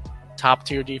top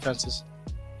tier defenses.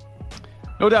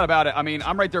 No doubt about it. I mean,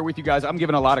 I'm right there with you guys. I'm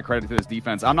giving a lot of credit to this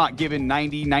defense. I'm not giving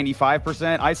 90,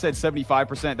 95%. I said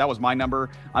 75%. That was my number.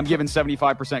 I'm giving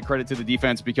 75% credit to the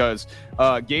defense because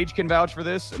Gage can vouch for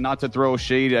this, not to throw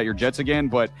shade at your Jets again,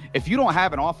 but if you don't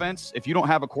have an offense, if you don't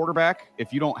have a quarterback,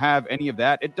 if you don't have any of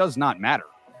that, it does not matter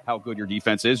how good your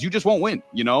defense is. You just won't win.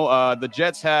 The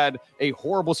Jets had a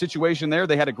horrible situation there.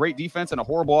 They had a great defense and a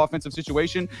horrible offensive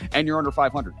situation, and you're under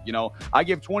 500. I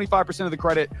give 25% of the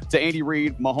credit to Andy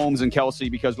Reid, Mahomes, and Kelce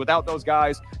because without those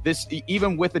guys,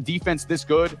 even with the defense this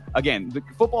good, again, the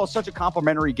football is such a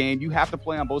complimentary game. You have to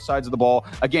play on both sides of the ball.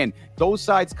 Again, those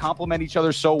sides complement each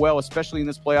other so well, especially in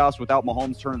this playoffs without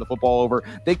Mahomes turning the football over.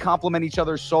 They complement each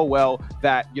other so well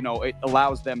that, it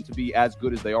allows them to be as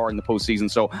good as they are in the postseason.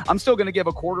 So I'm still going to give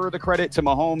a quarter of the credit to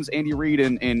Mahomes, Andy Reid,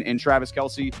 and Travis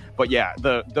Kelce. But yeah,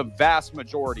 the vast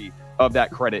majority of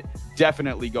that credit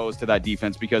definitely goes to that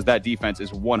defense because that defense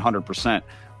is 100%.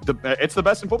 It's the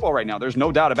best in football right now. There's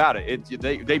no doubt about it.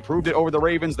 They proved it over the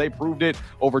Ravens. They proved it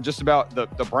over just about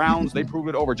the Browns. They proved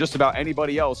it over just about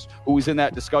anybody else who was in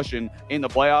that discussion in the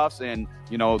playoffs. And,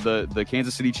 the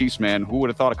Kansas City Chiefs, man, who would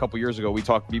have thought a couple years ago we'd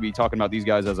be talking about these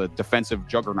guys as a defensive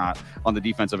juggernaut on the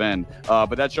defensive end.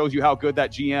 But that shows you how good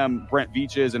that GM, Brent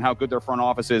Veach, is and how good their front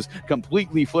office is,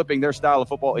 completely flipping their style of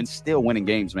football and still winning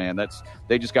games, man.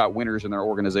 They just got winners in their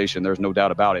organization. There's no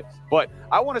doubt about it. But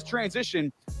I want to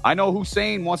transition. I know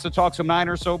Hussein wants to talk some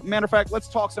Niners. So, matter of fact, let's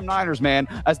talk some Niners, man,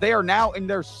 as they are now in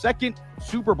their second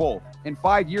Super Bowl in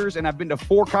 5 years and have been to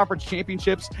 4 conference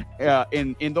championships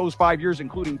in those 5 years,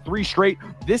 including 3 straight.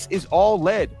 This is all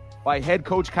led by head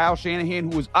coach Kyle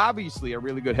Shanahan, who is obviously a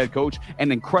really good head coach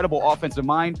and incredible offensive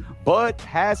mind, but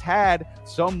has had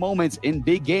some moments in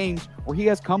big games where he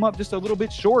has come up just a little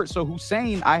bit short. So,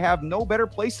 Hussein, I have no better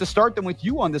place to start than with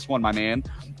you on this one, my man.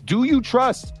 Do you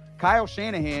trust Kyle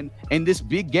Shanahan in this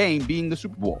big game being the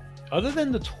Super Bowl? Other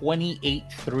than the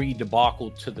 28-3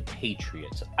 debacle to the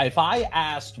Patriots, if I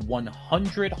asked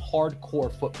 100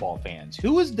 hardcore football fans,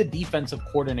 who was the defensive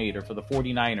coordinator for the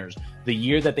 49ers the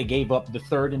year that they gave up the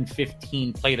 3rd and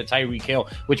 15 play to Tyreek Hill,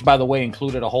 which, by the way,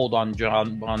 included a hold on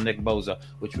Nick Bosa,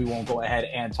 which we won't go ahead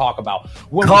and talk about.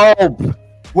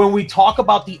 When we talk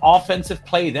about the offensive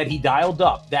play that he dialed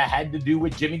up, that had to do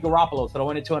with Jimmy Garoppolo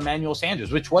throwing it to Emmanuel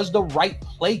Sanders, which was the right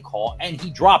play call, and he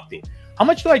dropped it. How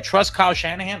much do I trust Kyle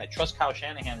Shanahan? I trust Kyle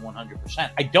Shanahan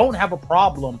 100%. I don't have a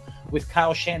problem with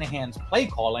Kyle Shanahan's play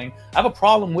calling. I have a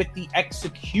problem with the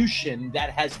execution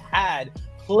that has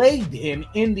plagued him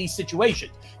in these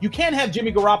situations. You can't have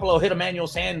Jimmy Garoppolo hit Emmanuel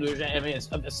Sanders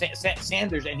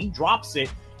and he drops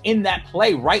it in that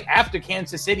play right after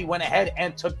Kansas City went ahead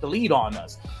and took the lead on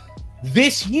us.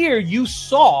 This year, you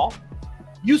saw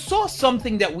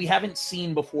something that we haven't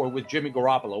seen before with Jimmy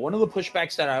Garoppolo. One of the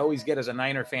pushbacks that I always get as a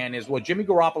Niner fan is, well, Jimmy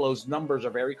Garoppolo's numbers are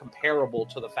very comparable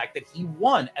to the fact that he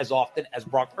won as often as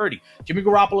Brock Purdy. Jimmy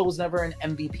Garoppolo was never in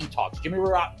MVP talks. Jimmy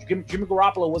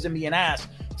Garoppolo wasn't being asked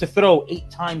to throw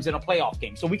 8 times in a playoff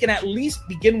game. So we can at least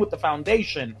begin with the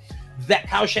foundation that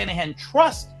Kyle Shanahan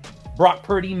trusts Brock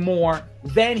Purdy more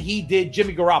than he did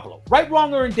Jimmy Garoppolo. Right,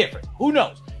 wrong, or indifferent. Who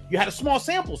knows? You had a small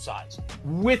sample size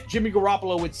with Jimmy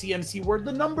Garoppolo with CMC where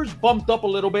the numbers bumped up a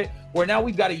little bit, where now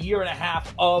we've got a year and a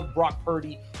half of Brock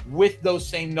Purdy with those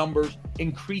same numbers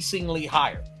increasingly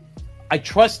higher. I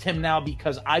trust him now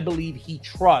because I believe he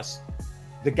trusts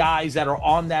the guys that are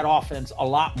on that offense a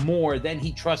lot more than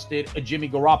he trusted a Jimmy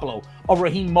Garoppolo, a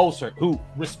Raheem Mostert, who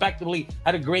respectively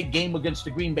had a great game against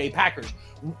the Green Bay Packers.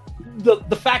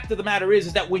 The fact of the matter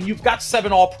is that when you've got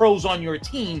 7 All-Pros on your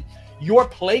team, your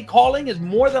play calling is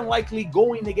more than likely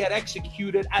going to get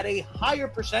executed at a higher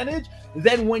percentage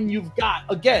than when you've got,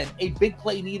 again, a big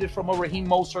play needed from a Raheem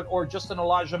Mostert or just an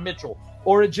Elijah Mitchell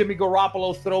or a Jimmy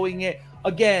Garoppolo throwing it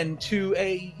again to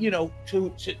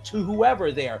to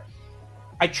whoever there.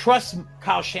 I trust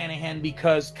Kyle Shanahan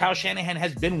because Kyle Shanahan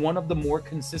has been one of the more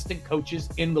consistent coaches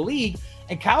in the league.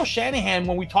 And Kyle Shanahan,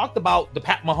 when we talked about the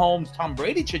Pat Mahomes, Tom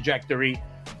Brady trajectory,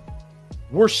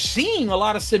 we're seeing a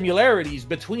lot of similarities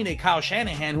between a Kyle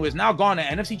Shanahan who has now gone to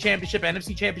NFC Championship,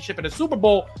 and a Super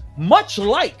Bowl, much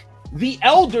like the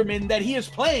elderman that he is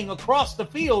playing across the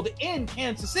field in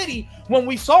Kansas City when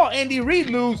we saw Andy Reid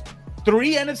lose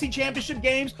 3 NFC Championship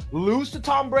games, lose to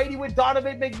Tom Brady with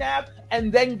Donovan McNabb,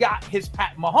 and then got his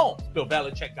Pat Mahomes. Bill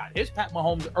Belichick got his Pat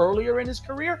Mahomes earlier in his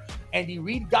career. Andy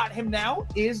Reid got him now.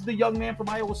 Is the young man from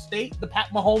Iowa State the Pat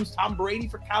Mahomes, Tom Brady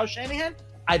for Kyle Shanahan?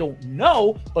 I don't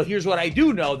know, but here's what I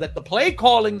do know, that the play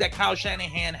calling that Kyle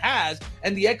Shanahan has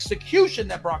and the execution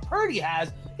that Brock Purdy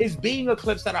has is being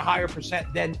eclipsed at a higher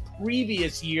percent than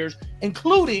previous years,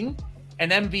 including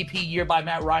an MVP year by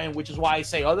Matt Ryan, which is why I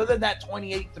say, other than that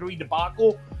 28-3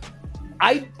 debacle,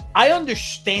 I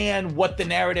understand what the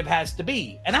narrative has to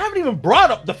be. And I haven't even brought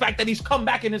up the fact that he's come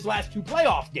back in his last 2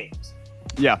 playoff games.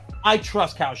 Yeah. I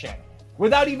trust Kyle Shanahan.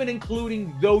 Without even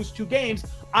including those 2 games,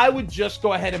 I would just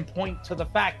go ahead and point to the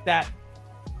fact that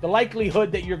the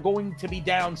likelihood that you're going to be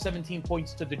down 17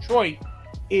 points to Detroit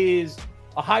is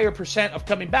a higher percent of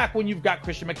coming back when you've got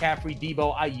Christian McCaffrey,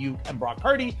 Debo, Ayuk, and Brock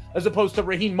Purdy, as opposed to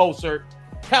Raheem Mostert,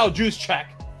 Kyle Juszczyk,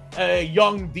 a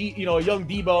young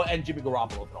Debo, and Jimmy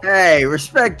Garoppolo. Hey,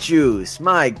 respect Juice.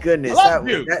 My goodness,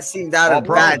 that seemed out of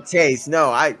bad taste.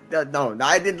 No, I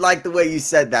didn't like the way you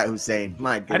said that, Hussein.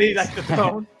 My goodness, I didn't like the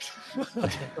tone.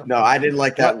 No, I didn't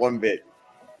like that one bit.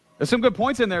 There's some good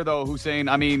points in there, though, Hussein.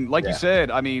 I mean, like you said,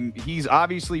 I mean, he's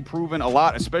obviously proven a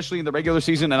lot, especially in the regular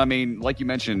season. And I mean, like you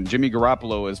mentioned, Jimmy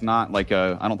Garoppolo is not like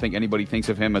I don't think anybody thinks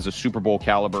of him as a Super Bowl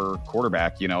caliber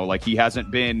quarterback. You know, like he hasn't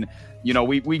been, you know,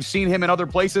 we've seen him in other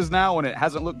places now and it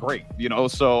hasn't looked great, you know.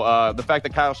 So the fact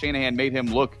that Kyle Shanahan made him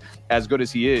look as good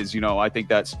as he is, you know, I think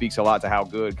that speaks a lot to how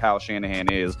good Kyle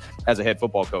Shanahan is as a head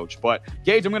football coach. But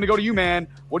Gage, I'm going to go to you, man.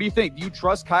 What do you think? Do you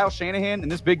trust Kyle Shanahan in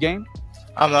this big game?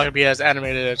 I'm not gonna be as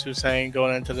animated as Hussein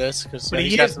going into this because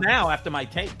he is now after my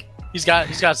take. He's got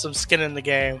some skin in the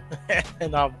game,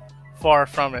 and I'm far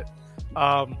from it.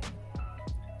 The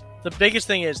biggest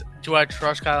thing is, do I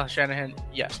trust Kyle Shanahan?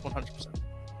 Yes, 100%.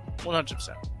 100%.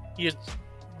 He is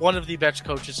one of the best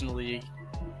coaches in the league.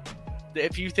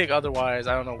 If you think otherwise,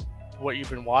 I don't know what you've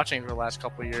been watching for the last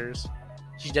couple of years.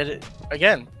 He did it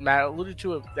again. Matt alluded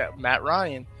to it, that Matt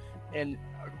Ryan, and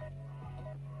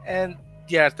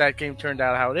yes, that game turned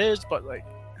out how it is, but like,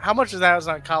 how much of that was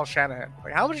on Kyle Shanahan?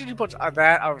 Like, how much did you put on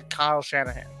that on Kyle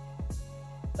Shanahan?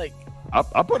 Like,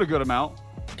 I put a good amount.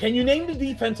 Can you name the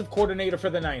defensive coordinator for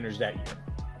the Niners that year?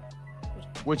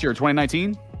 Which year?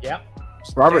 2019? Yeah.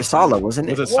 Robert Saleh, wasn't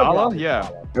it? Was it Saleh? Yeah.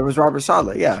 It was Robert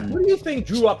Saleh, yeah. What do you think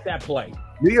drew up that play?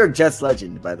 New York Jets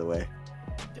legend, by the way.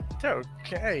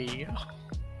 Okay.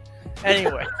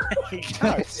 Anyway.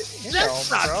 That's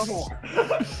not true.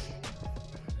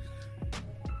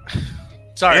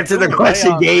 Sorry. Answer the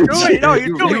question, Gage.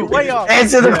 You're doing way off.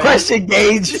 Answer the question,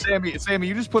 Gage. Sammy,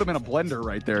 you just put him in a blender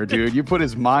right there, dude. You put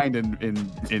his mind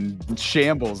in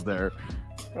shambles there.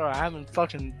 Bro, I'm having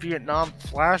fucking Vietnam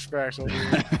flashbacks over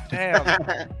here.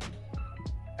 Damn.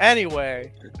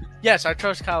 Anyway, yes, I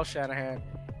trust Kyle Shanahan.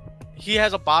 He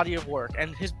has a body of work,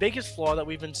 and his biggest flaw that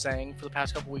we've been saying for the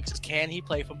past couple weeks is, can he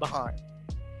play from behind?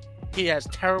 He has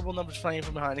terrible numbers playing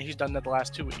from behind, and he's done that the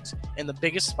last 2 weeks. In the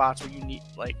biggest spots where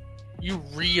you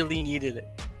really needed it.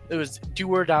 It was do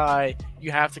or die. You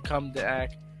have to come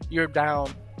back. You're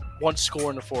down 1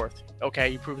 score in the 4th. Okay,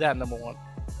 you proved that, number 1.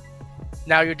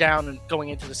 Now you're down and going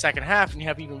into the second half, and you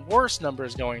have even worse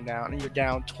numbers going down, and you're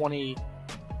down 20.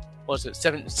 Was it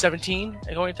 17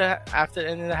 going into after the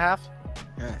end of the half?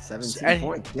 Yeah, 17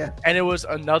 points. Yeah, and it was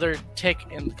another tick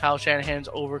in Kyle Shanahan's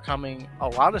overcoming a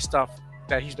lot of stuff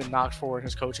that he's been knocked for in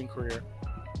his coaching career.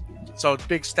 So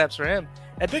big steps for him.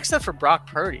 And big step for Brock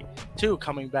Purdy, too,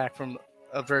 coming back from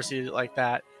adversity like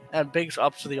that. And big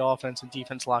ups for the offense and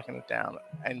defense locking it down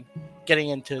and getting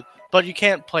into... But you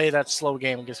can't play that slow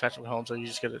game against Patrick Mahomes, so you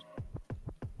just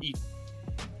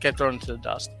get thrown into the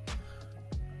dust.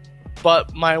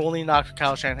 But my only knock for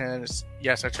Kyle Shanahan is,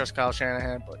 yes, I trust Kyle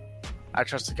Shanahan, but I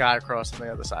trust the guy across on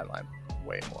the other sideline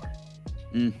way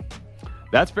more.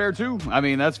 That's fair, too. I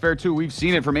mean, that's fair, too. We've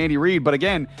seen it from Andy Reid. But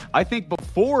again, I think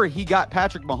before he got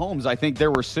Patrick Mahomes, I think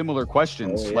there were similar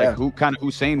questions, like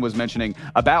Hussein was mentioning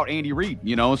about Andy Reid,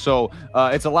 you know? So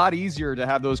it's a lot easier to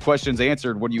have those questions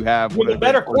answered when you have with a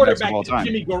better quarterback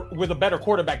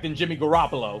than Jimmy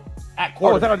Garoppolo at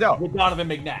quarterback. Without a doubt. With Donovan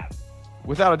McNabb.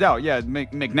 Without a doubt, yeah.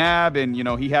 McNabb, and, you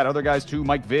know, he had other guys, too.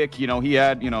 Mike Vick, you know, he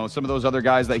had, you know, some of those other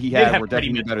guys that he had were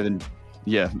definitely better than...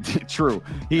 Yeah, true.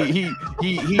 He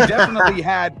definitely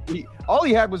had. All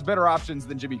he had was better options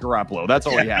than Jimmy Garoppolo. That's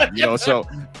all he had, you know. So,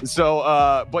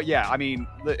 but yeah, I mean,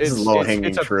 it's low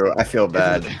hanging fruit. I feel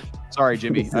bad. Sorry,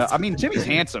 Jimmy. I mean, Jimmy's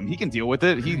handsome. He can deal with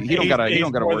it. He don't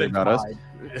gotta worry about us.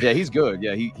 Yeah, he's good.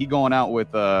 Yeah, he going out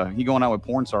with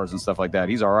porn stars and stuff like that.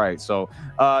 He's all right. So,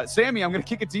 Sammy, I'm gonna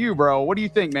kick it to you, bro. What do you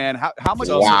think, man? How much?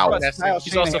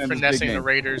 He's also finessing the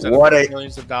Raiders at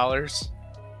millions of dollars.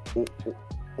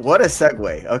 What a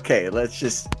segue. Okay, let's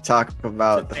just talk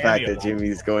about the fact that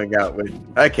Jimmy's going out with.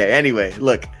 Okay, anyway,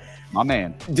 look, my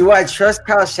man. Do I trust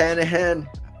Kyle Shanahan?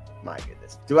 My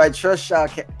goodness. Do I trust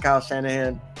Kyle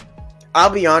Shanahan? I'll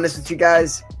be honest with you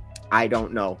guys. I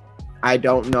don't know. I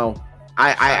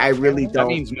really don't. That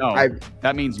means no.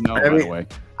 That means no, by the way.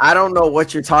 I don't know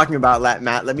what you're talking about,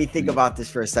 Matt. Let me think about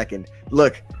this for a second.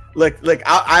 Look. I'm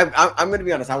going to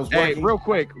be honest. I was working. Hey, real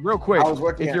quick. I was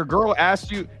working. If your girl asks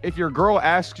you if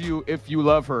you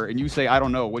love her and you say, I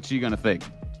don't know, what's she going to think?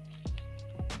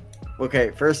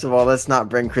 Okay, first of all, let's not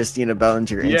bring Christina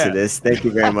Bellinger into this. Thank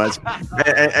you very much.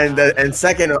 and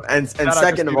second of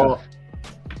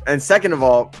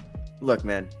all, look,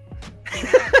 man.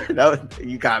 No,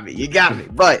 you got me.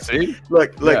 But see?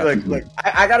 Look.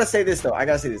 I gotta say this though.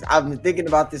 I've been thinking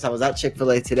about this. I was at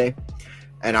Chick-fil-A today,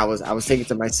 and I was thinking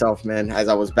to myself, man, as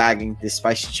I was bagging this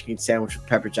spicy chicken sandwich with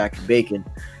pepper jack and bacon,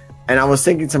 and I was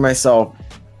thinking to myself,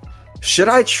 should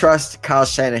I trust Kyle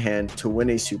Shanahan to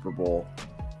win a Super Bowl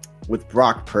with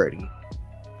Brock Purdy,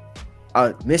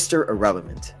 Mr.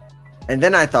 Irrelevant? And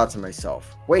then I thought to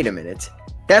myself, wait a minute,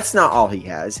 that's not all he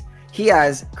has. He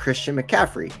has Christian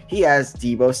McCaffrey. He has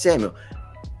Deebo Samuel.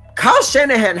 Kyle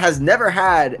Shanahan has never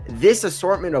had this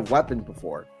assortment of weapons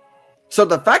before. So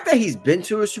the fact that he's been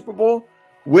to a Super Bowl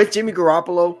with Jimmy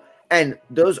Garoppolo and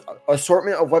those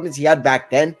assortment of weapons he had back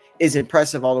then is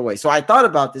impressive all the way. So I thought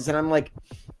about this and I'm like,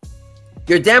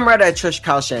 you're damn right I trust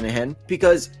Kyle Shanahan,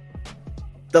 because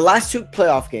the last two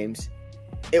playoff games,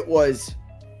 it was,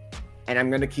 and I'm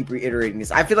going to keep reiterating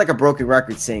this, I feel like a broken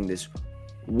record saying this,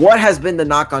 what has been the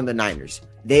knock on the Niners?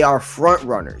 They are front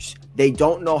runners. They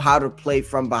don't know how to play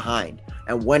from behind.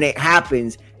 And when it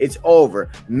happens, it's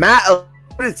over. Matt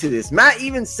alluded to this. Matt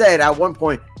even said at one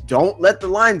point, don't let the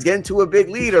Lions get into a big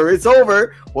lead or it's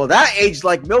over. Well, that aged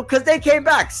like milk because they came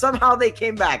back. Somehow they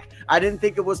came back. I didn't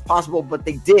think it was possible, but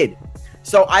they did.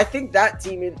 So I think that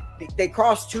demon, they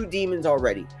crossed two demons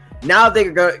already. Now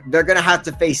they're gonna have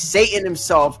to face Satan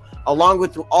himself along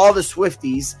with all the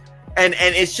Swifties. And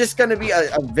it's just going to be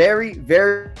a very,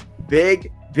 very big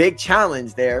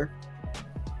challenge there.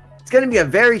 It's going to be a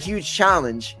very huge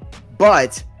challenge.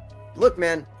 But look,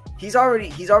 man, he's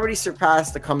already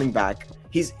surpassed the coming back.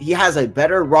 He has a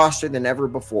better roster than ever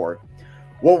before.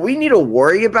 What we need to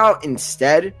worry about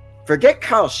instead, forget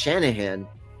Kyle Shanahan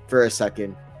for a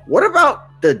second. What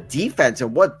about the defense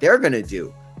and what they're going to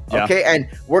do? Yeah. Okay, and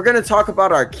we're going to talk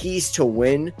about our keys to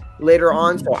win later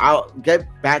on, so I'll get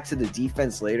back to the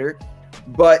defense later.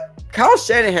 But Kyle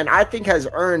Shanahan, I think, has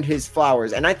earned his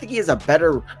flowers, and I think he has a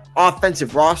better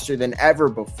offensive roster than ever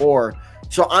before.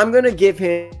 So I'm going to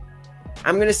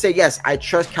say, yes, I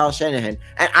trust Kyle Shanahan,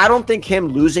 and I don't think him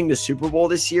losing the Super Bowl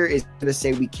this year is going to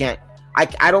say we can't.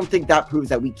 I don't think that proves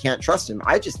that we can't trust him.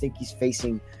 I just think he's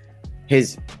facing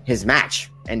his match,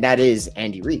 and that is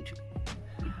Andy Reid.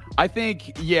 I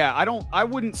think, I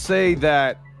wouldn't say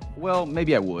that. Well,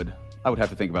 maybe I would. I would have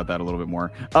to think about that a little bit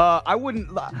more. I would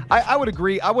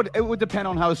agree. It would depend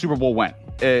on how the Super Bowl went.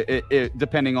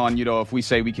 Depending on, if we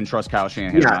say we can trust Kyle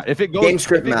Shanahan or not. If it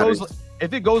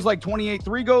goes like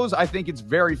 28-3 goes, I think it's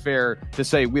very fair to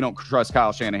say we don't trust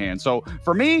Kyle Shanahan. So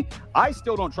for me, I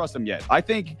still don't trust him yet. I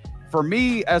think for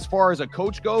me, as far as a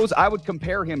coach goes, I would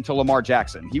compare him to Lamar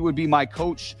Jackson. He would be my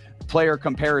coach player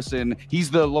comparison.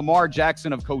 He's the Lamar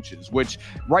Jackson of coaches, which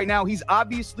right now he's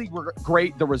obviously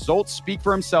great. The results speak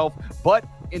for himself, but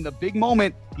in the big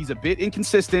moment, he's a bit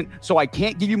inconsistent, so I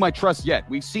can't give you my trust yet.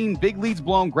 We've seen big leads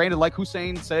blown. Granted, like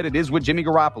Hussein said, it is with Jimmy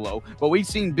Garoppolo, but we've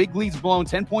seen big leads blown,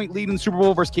 10-point lead in the Super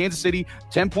Bowl versus Kansas City,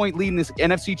 10-point lead in this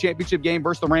NFC Championship game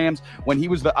versus the Rams, when he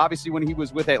was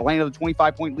with Atlanta, the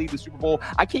 25-point lead in the Super Bowl.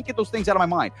 I can't get those things out of my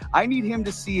mind. I need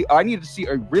to see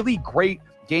a really great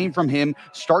game from him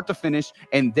start to finish,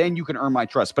 and then you can earn my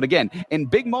trust. But again, in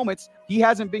big moments, he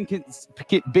hasn't been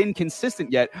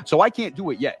consistent yet, so I can't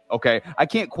do it yet. Okay, I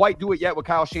can't quite do it yet with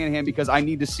Kyle Shanahan because I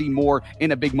need to see more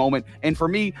in a big moment. And for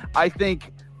me, I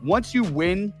think once you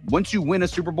win a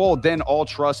Super Bowl, then all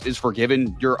trust is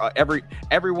forgiven.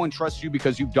 Everyone trusts you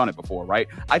because you've done it before, right?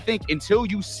 I think until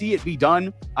you see it be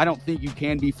done, I don't think you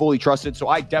can be fully trusted. So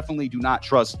I definitely do not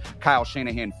trust Kyle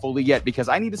Shanahan fully yet because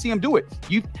I need to see him do it.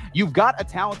 You've got a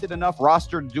talented enough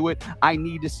roster to do it. I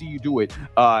need to see you do it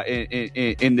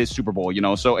in this Super Bowl.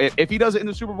 So if he does it in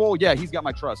the Super Bowl, yeah, he's got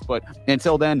my trust. But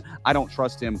until then, I don't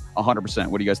trust him 100%.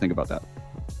 What do you guys think about that?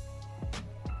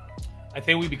 I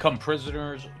think we become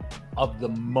prisoners of the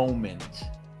moment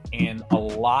in a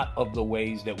lot of the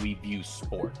ways that we view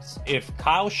sports. If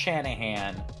Kyle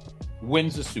Shanahan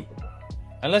wins the Super Bowl,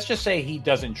 and let's just say he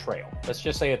doesn't trail. Let's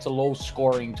just say it's a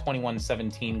low-scoring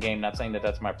 21-17 game. Not saying that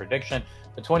that's my prediction.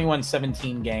 The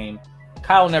 21-17 game,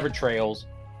 Kyle never trails.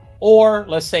 Or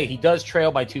let's say he does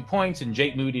trail by 2 points and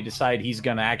Jake Moody decide he's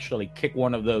going to actually kick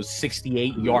one of those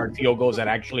 68-yard field goals that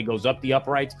actually goes up the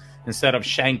uprights instead of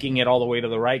shanking it all the way to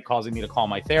the right, causing me to call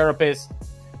my therapist.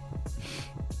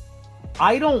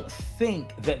 I don't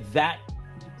think that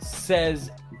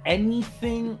says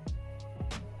anything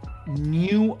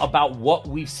new about what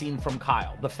we've seen from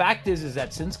Kyle. The fact is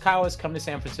that since Kyle has come to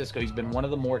San Francisco, he's been one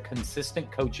of the more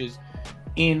consistent coaches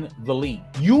in the league.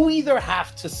 You either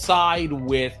have to side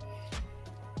with,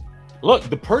 look,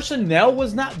 the personnel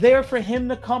was not there for him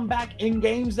to come back in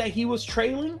games that he was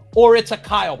trailing, or it's a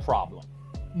Kyle problem.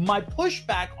 My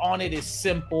pushback on it is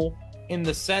simple in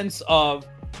the sense of,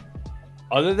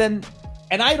 other than,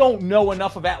 and I don't know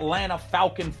enough of Atlanta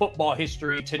Falcon football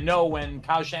history to know when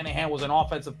Kyle Shanahan was an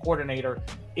offensive coordinator,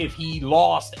 if he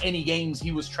lost any games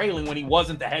he was trailing when he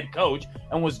wasn't the head coach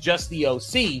and was just the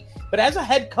OC. But as a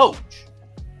head coach,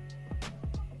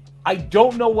 I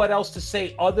don't know what else to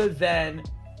say other than,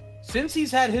 since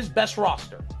he's had his best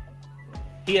roster,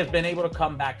 he has been able to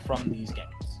come back from these games.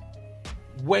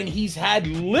 When he's had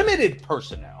limited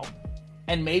personnel,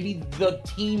 and maybe the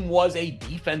team was a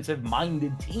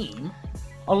defensive-minded team,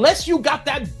 unless you got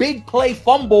that big play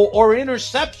fumble or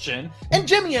interception, and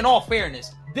Jimmy, in all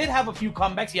fairness, did have a few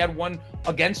comebacks. He had one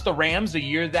against the Rams the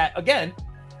year that, again,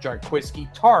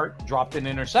 Jarquiski Tart dropped an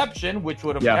interception, which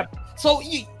would have kept. So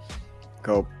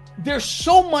there's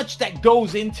so much that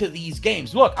goes into these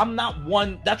games. Look, I'm not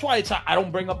one. That's why I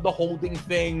don't bring up the holding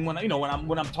thing when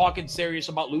I'm talking serious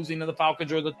about losing to the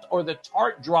Falcons or the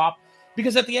Tart drop,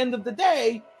 because at the end of the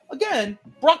day, again,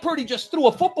 Brock Purdy just threw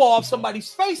a football off somebody's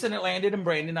face and it landed in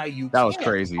Brandon Ayuk's That was hand.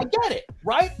 crazy. I get it,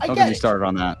 right? Don't get me started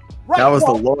on that. Right? That was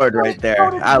the Lord right there.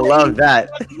 I love that.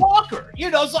 Walker,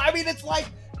 so I mean, it's like,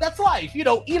 that's life.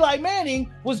 Eli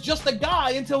Manning was just a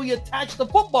guy until he attached the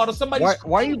football to somebody's.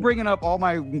 Why are you bringing up all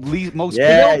my most moments?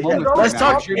 Let's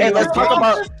talk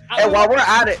about. Hey, while we're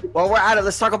at it,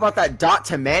 let's talk about that dot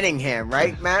to Manningham,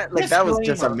 right, Matt? Like, that was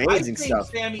just amazing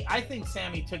stuff. I think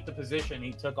Sammy took the position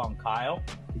he took on Kyle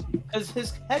because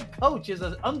his head coach is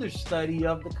an understudy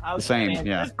of the Kyle. Same,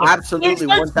 yeah, absolutely,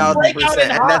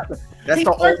 1,000%. That's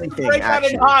the only thing. Break out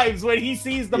in hives when he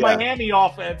sees the Miami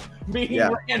offense being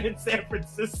ran in San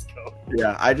Francisco.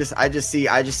 Yeah, I just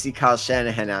see Kyle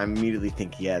Shanahan and I immediately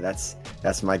think,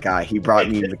 that's my guy. He brought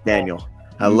me McDaniel.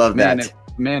 I love that.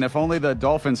 Man, if only the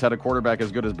Dolphins had a quarterback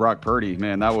as good as Brock Purdy,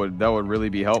 man, that would really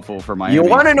be helpful for Miami. You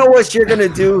want to know what you're gonna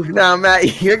do now,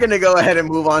 Matt? You're gonna go ahead and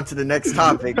move on to the next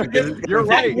topic. You're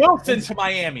right. Zach Wilson to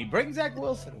Miami. Bring Zach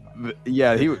Wilson.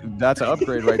 Yeah, that's an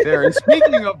upgrade right there. And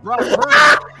speaking of Brock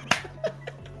Purdy.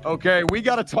 Okay, we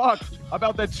got to talk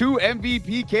about the two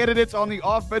MVP candidates on the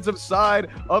offensive side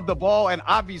of the ball. And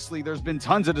obviously, there's been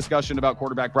tons of discussion about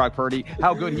quarterback Brock Purdy,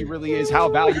 how good he really is, how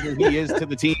valuable he is to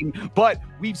the team. But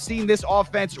we've seen this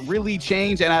offense really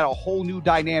change and add a whole new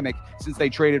dynamic since they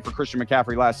traded for Christian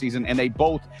McCaffrey last season. And they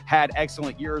both had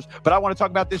excellent years. But I want to talk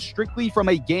about this strictly from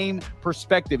a game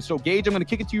perspective. So, Gage, I'm going to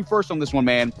kick it to you first on this one,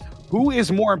 man. Who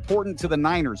is more important to the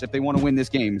Niners if they want to win this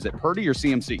game? Is it Purdy or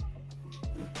CMC?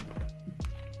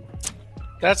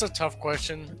 That's a tough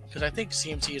question because I think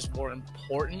CMC is more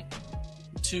important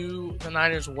to the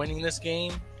Niners winning this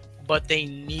game, but they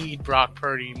need Brock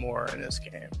Purdy more in this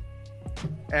game.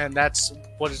 And that's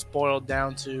what it's boiled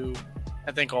down to,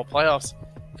 I think, all playoffs,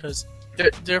 because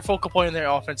their focal point in their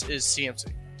offense is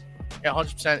CMC.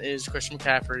 100% is Christian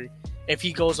McCaffrey. If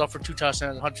he goes off for 2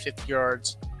 touchdowns, 150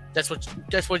 yards, that's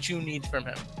what you need from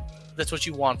him. That's what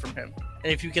you want from him.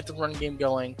 And if you get the run game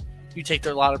going, you take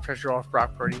a lot of pressure off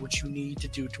Brock Purdy, which you need to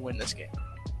do to win this game.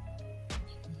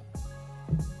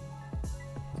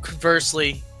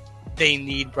 Conversely, they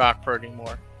need Brock Purdy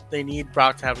more. They need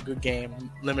Brock to have a good game,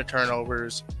 limit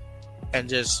turnovers, and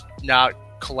just not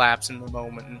collapse in the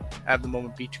moment and have the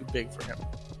moment be too big for him,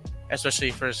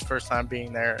 especially for his first time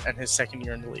being there and his second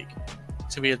year in the league.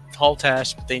 It's going to be a tall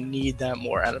task, but they need that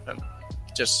more out of him.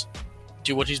 Just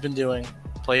do what he's been doing,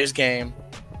 play his game,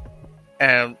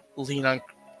 and lean on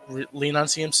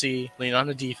CMC, lean on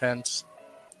the defense,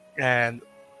 and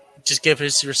just give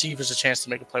his receivers a chance to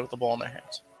make a play with the ball in their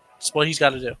hands. That's what he's got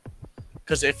to do.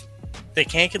 Because if they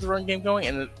can't get the run game going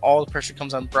and all the pressure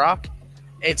comes on Brock,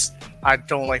 I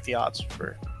don't like the odds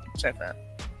for San Fran.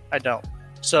 I don't.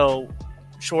 So,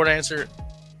 short answer,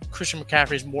 Christian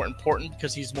McCaffrey is more important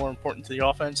because he's more important to the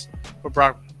offense, but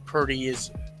Brock Purdy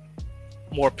is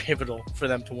more pivotal for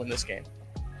them to win this game.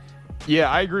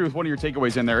 Yeah, I agree with one of your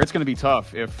takeaways in there. It's going to be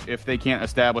tough if they can't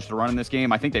establish the run in this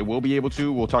game. I think they will be able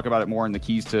to. We'll talk about it more in the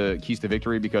keys to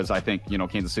victory because I think,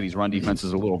 Kansas City's run defense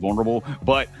is a little vulnerable.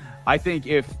 But I think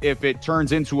if it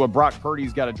turns into a Brock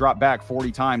Purdy's got to drop back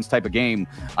 40 times type of game,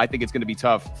 I think it's going to be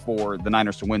tough for the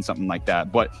Niners to win something like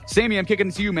that. But Sammy, I'm kicking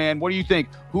it to you, man. What do you think?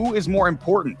 Who is more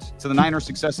important to the Niners'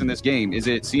 success in this game? Is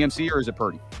it CMC or is it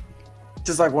Purdy?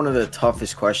 This is like one of the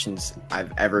toughest questions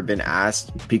I've ever been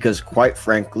asked because, quite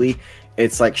frankly,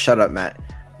 it's like, shut up, Matt.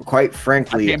 Quite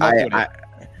frankly, I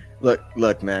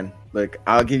look, man. Look,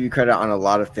 I'll give you credit on a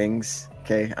lot of things.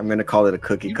 Okay, I'm gonna call it a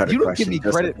cookie cutter question. You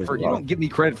don't give me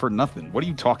credit for nothing. What are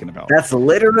you talking about? That's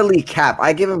literally cap.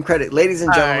 I give him credit, ladies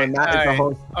and gentlemen. Matt is the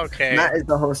host. Okay, Matt is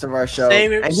the host of our show.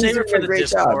 Save it for the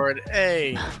Discord. Job.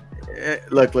 Hey,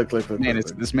 look.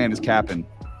 This man is capping.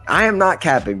 I am not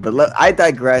capping, but look, I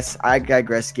digress,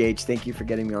 Gage. Thank you for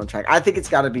getting me on track. I think it's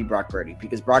got to be Brock Purdy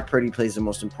because Brock Purdy plays the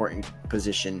most important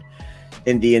position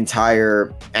in the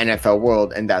entire NFL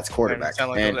world, and that's quarterback.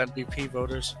 Sound like those MVP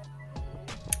voters.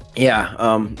 Yeah.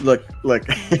 Look. Look,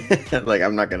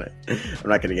 I'm not gonna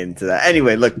get into that.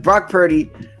 Anyway, look, Brock Purdy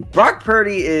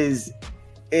is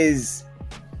he's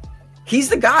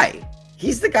the guy.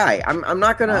 He's the guy. I'm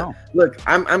not gonna look.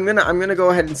 I'm gonna go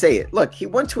ahead and say it. Look, he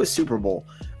went to a Super Bowl.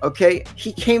 Okay,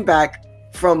 he came back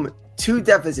from 2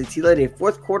 deficits. He led a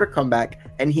fourth quarter comeback,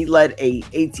 and he led a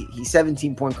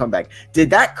 17-point comeback. Did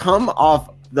that come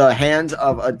off the hands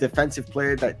of a defensive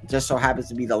player that just so happens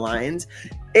to be the Lions?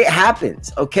 It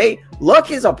happens. Okay,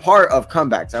 luck is a part of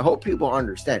comebacks. I hope people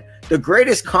understand. The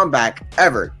greatest comeback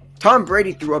ever. Tom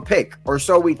Brady threw a pick, or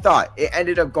so we thought. It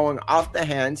ended up going off the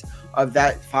hands of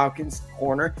that Falcons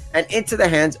corner and into the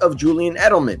hands of Julian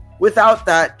Edelman. Without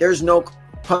that, there's no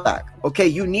comeback. Okay,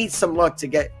 you need some luck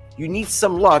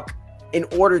in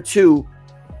order to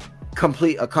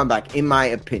complete a comeback, in my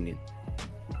opinion.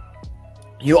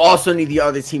 You also need the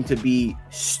other team to be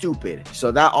stupid,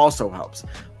 so that also helps.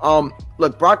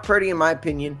 Look, Brock Purdy, in my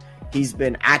opinion, he's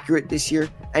been accurate this year,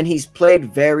 and he's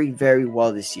played very, very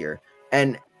well this year.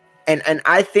 And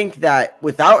I think that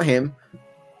without him,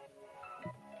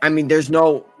 I mean,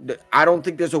 I don't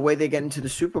think there's a way they get into the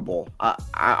Super Bowl.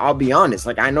 I'll be honest.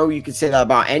 Like, I know you could say that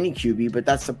about any QB, but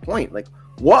that's the point. Like,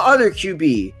 what other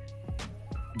QB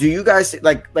do you guys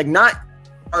like not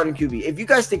starting QB? If you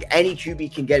guys think any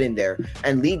QB can get in there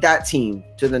and lead that team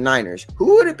to the Niners,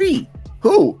 who would it be?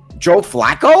 Who? Joe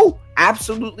Flacco?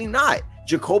 Absolutely not.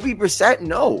 Jacoby Brissett?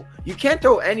 No. You can't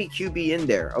throw any QB in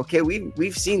there. Okay,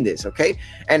 we've seen this. Okay,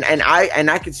 and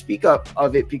I can speak up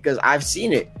of it because I've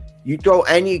seen it. You throw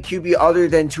any QB other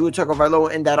than Tua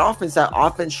Tagovailoa in that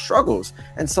offense struggles,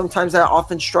 and sometimes that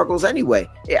offense struggles anyway.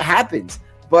 It happens.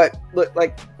 But look,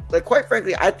 like quite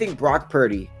frankly, I think Brock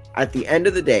Purdy, at the end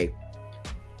of the day,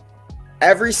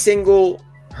 every single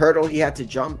hurdle he had to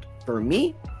jump, for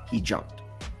me, he jumped.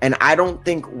 And I don't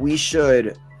think we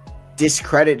should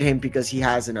discredit him because he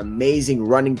has an amazing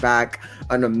running back,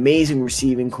 an amazing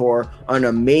receiving core, an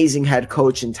amazing head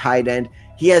coach and tight end.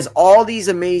 He has all these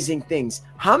amazing things.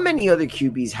 How many other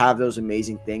QBs have those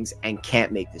amazing things and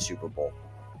can't make the Super Bowl?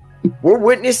 We're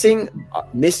witnessing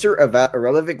Mr.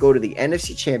 Irrelevant go to the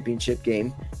NFC Championship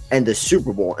game and the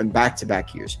Super Bowl in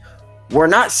back-to-back years. We're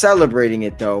not celebrating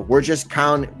it, though. We're just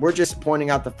pointing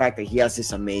out the fact that he has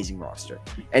this amazing roster.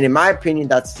 And in my opinion,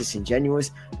 that's disingenuous.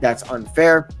 That's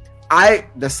unfair. I'll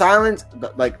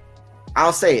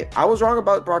say it. I was wrong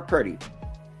about Brock Purdy.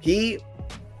 He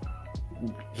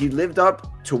lived up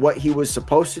to what he was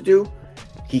supposed to do.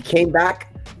 He came back.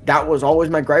 That was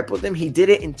always my gripe with him. He did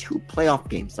it in 2 playoff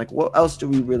games. Like, what else do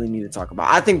we really need to talk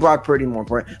about? I think Brock Purdy more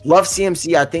important. Love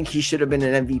CMC. I think he should have been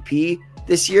an MVP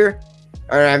this year,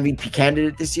 or an MVP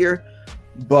candidate this year.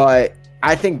 But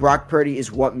I think Brock Purdy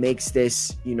is what makes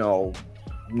this,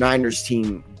 Niners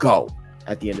team go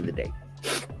at the end of the day.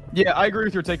 Yeah, I agree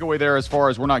with your takeaway there as far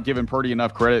as we're not giving Purdy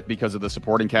enough credit because of the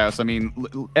supporting cast. I mean,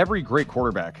 every great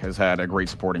quarterback has had a great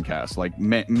supporting cast. Like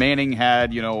Manning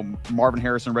had, Marvin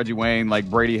Harrison, Reggie Wayne. Like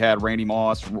Brady had Randy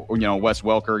Moss, Wes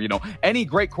Welker. Any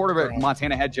great quarterback,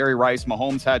 Montana had Jerry Rice.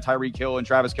 Mahomes had Tyreek Hill and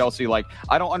Travis Kelce. Like,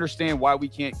 I don't understand why we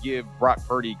can't give Brock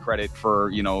Purdy credit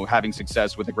for, having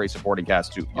success with a great supporting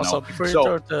cast too. Also, before you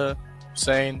start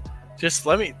saying, just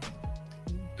let me...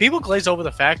 People glaze over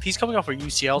the fact he's coming off a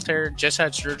UCL tear, just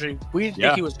had surgery. We didn't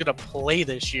think he was going to play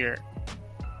this year,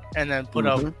 and then put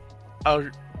up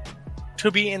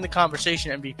to be in the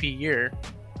conversation MVP year,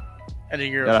 and a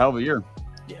year. Yeah, hell of a year.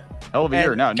 Yeah, hell of a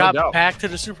year. No doubt. Got back to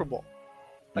the Super Bowl.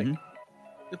 Like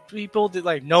the people did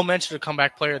no mention of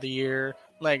comeback player of the year,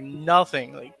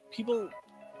 nothing. Like people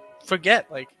forget.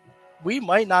 We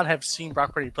might not have seen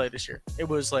Brock Purdy play this year. It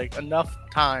was enough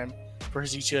time for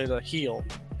his ETA to heal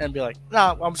and be like,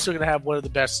 no, I'm still going to have one of the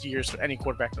best years for any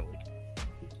quarterback in the league.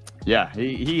 Yeah,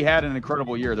 he had an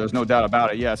incredible year. There's no doubt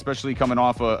about it. Yeah, especially coming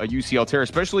off a UCL tear,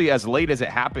 especially as late as it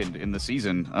happened in the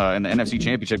season in the NFC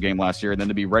Championship game last year, and then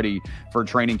to be ready for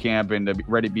training camp and to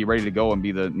be ready to go and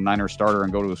be the Niners starter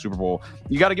and go to a Super Bowl.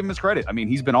 You got to give him his credit. I mean,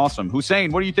 he's been awesome.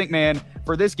 Hussein, what do you think, man?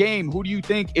 For this game, who do you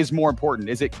think is more important?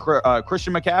 Is it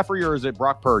Christian McCaffrey or is it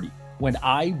Brock Purdy? When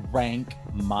I rank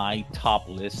my top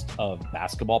list of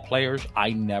basketball players,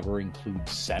 I never include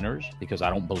centers because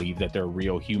I don't believe that they're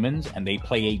real humans and they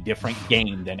play a different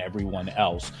game than everyone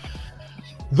else.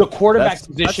 The quarterback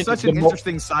position. That's such an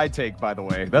interesting side take, by the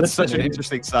way. That's such an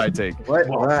interesting side take. What?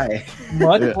 Why?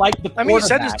 Much like the quarterback. I mean,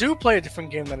 centers do play a different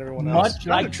game than everyone else. Much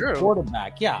like the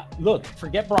quarterback. Yeah. Look,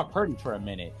 forget Brock Purdy for a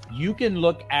minute. You can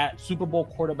look at Super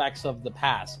Bowl quarterbacks of the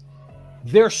past.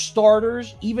 Their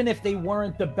starters, even if they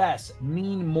weren't the best,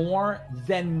 mean more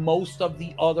than most of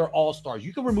the other all-stars.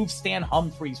 You can remove Stan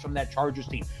Humphries from that Chargers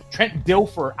team. Trent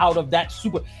Dilfer out of that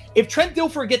If Trent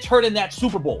Dilfer gets hurt in that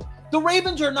Super Bowl, the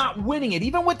Ravens are not winning it,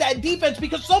 even with that defense,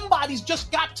 because somebody's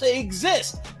just got to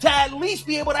exist to at least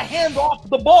be able to hand off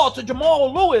the ball to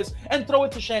Jamal Lewis and throw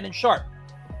it to Shannon Sharp.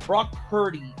 Brock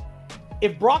Purdy,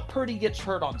 if Brock Purdy gets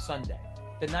hurt on Sunday,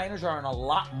 the Niners are in a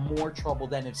lot more trouble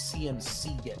than if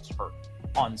CMC gets hurt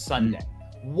on Sunday.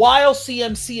 While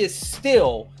CMC is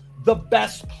still the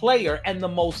best player and the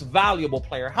most valuable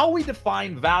player. How we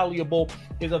define valuable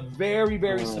is a very,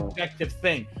 very subjective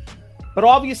thing. But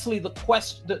obviously the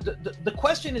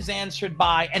question is answered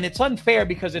by, and it's unfair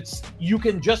because you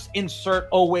can just insert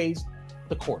always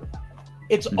the quarterback.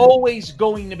 It's always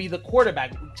going to be the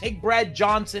quarterback. Take Brad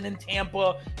Johnson in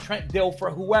Tampa, Trent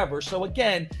Dilfer, whoever. So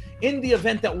again, in the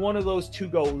event that one of those two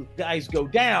guys go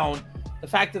down, the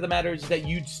fact of the matter is that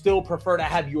you'd still prefer to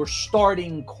have your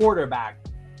starting quarterback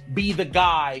be the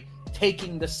guy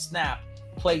taking the snap,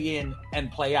 play in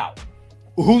and play out.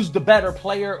 Who's the better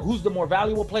player? Who's the more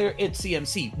valuable player? It's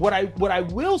CMC. What I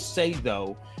will say,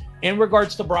 though, in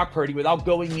regards to Brock Purdy, without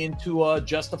going into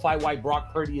justify why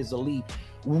Brock Purdy is elite,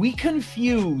 we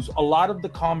confuse a lot of the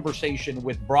conversation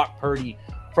with Brock Purdy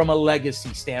from a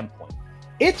legacy standpoint.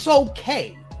 It's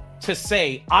okay to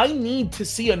say, I need to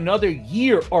see another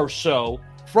year or so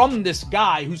from this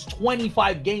guy who's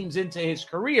 25 games into his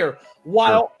career,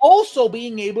 while also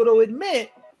being able to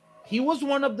admit he was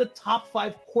one of the top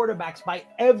 5 quarterbacks by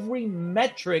every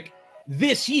metric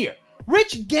this year.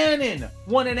 Rich Gannon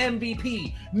won an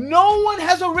MVP. No one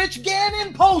has a Rich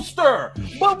Gannon poster,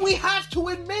 but we have to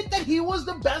admit that he was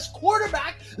the best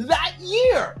quarterback that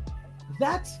year.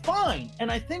 That's fine.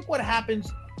 And I think what happens,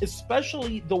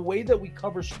 especially the way that we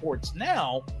cover sports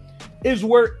now, is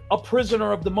we're a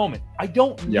prisoner of the moment. I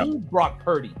don't need Brock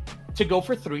Purdy to go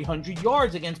for 300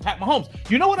 yards against Pat Mahomes.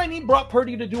 You know what I need Brock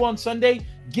Purdy to do on Sunday?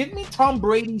 Give me Tom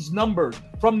Brady's numbers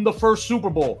from the first Super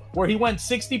Bowl, where he went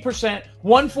 60%,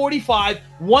 145,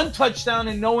 1 touchdown,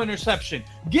 and no interception.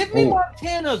 Give me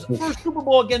Montana's first Super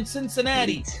Bowl against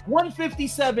Cincinnati,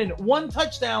 157, 1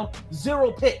 touchdown,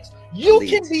 0 picks. You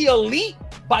can be elite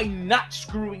by not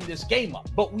screwing this game up.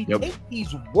 But we take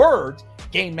these words,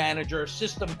 game manager,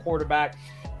 system quarterback,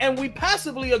 and we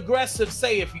passively aggressive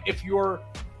say if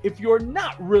you're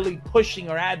not really pushing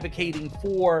or advocating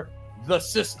for the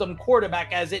system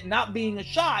quarterback as it not being a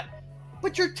shot,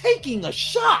 but you're taking a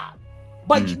shot.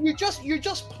 But you're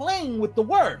just playing with the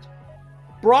words.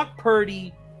 Brock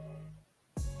Purdy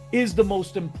is the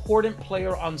most important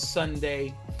player on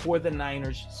Sunday for the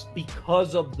Niners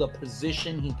because of the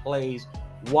position he plays,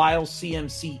 while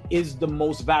CMC is the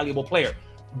most valuable player.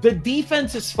 The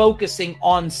defense is focusing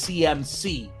on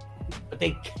CMC, but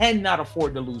they cannot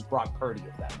afford to lose Brock Purdy,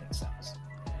 if that makes sense.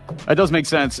 That does make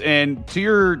sense. And to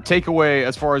your takeaway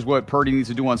as far as what Purdy needs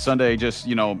to do on Sunday, just,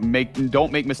 don't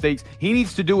make mistakes. He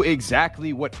needs to do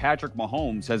exactly what Patrick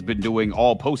Mahomes has been doing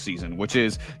all postseason, which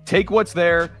is take what's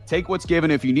there, take what's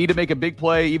given. If you need to make a big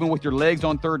play, even with your legs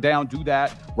on third down, do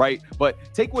that, right? But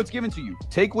take what's given to you.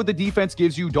 Take what the defense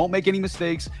gives you. Don't make any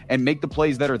mistakes and make the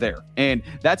plays that are there. And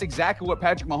that's exactly what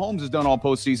Patrick Mahomes has done all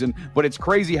postseason. But it's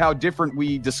crazy how different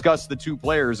we discuss the two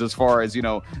players as far as,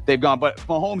 they've gone. But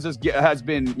Mahomes has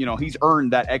been, he's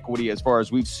earned that equity as far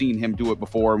as we've seen him do it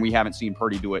before, and we haven't seen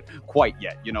Purdy do it quite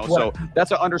yet, So that's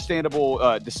an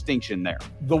understandable distinction there.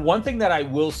 The one thing that I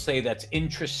will say that's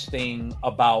interesting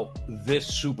about this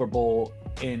Super Bowl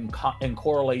in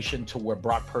correlation to where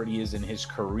Brock Purdy is in his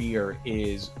career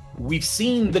is we've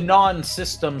seen the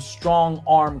non-system strong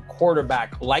arm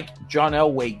quarterback like John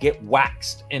Elway get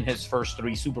waxed in his first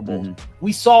 3 Super Bowls.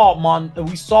 We saw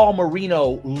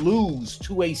Marino lose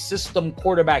to a system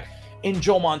quarterback in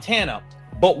Joe Montana.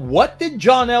 But what did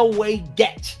John Elway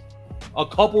get a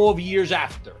couple of years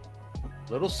after.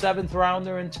 Little 7th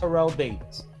rounder in Terrell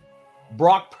Davis.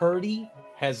 Brock Purdy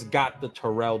has got the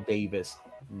Terrell Davis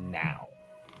now.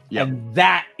 Yep. And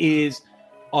that is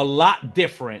a lot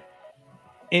different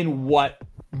in what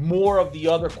more of the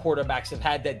other quarterbacks have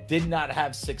had that did not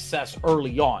have success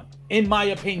early on. In my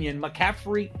opinion,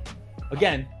 McCaffrey,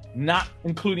 again, not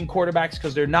including quarterbacks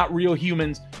because they're not real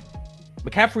humans,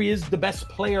 McCaffrey is the best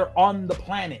player on the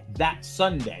planet that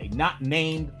Sunday, not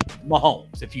named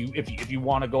Mahomes. If you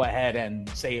want to go ahead and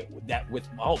say that with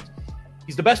Mahomes,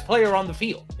 he's the best player on the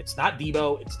field. It's not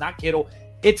Debo, it's not Kittle,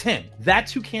 it's him.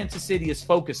 That's who Kansas City is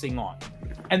focusing on,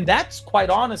 and that's quite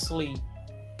honestly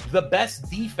the best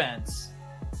defense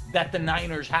that the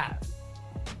Niners have.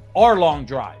 Are long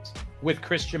drives with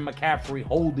Christian McCaffrey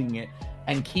holding it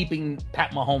and keeping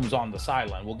Pat Mahomes on the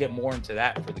sideline. We'll get more into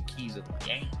that for the keys of the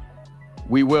game.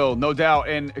 We will, no doubt.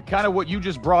 And kind of what you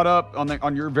just brought up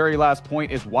on your very last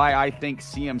point is why I think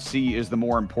CMC is the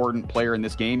more important player in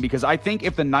this game, because I think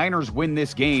if the Niners win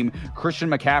this game, Christian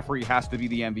McCaffrey has to be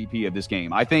the MVP of this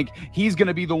game. I think he's going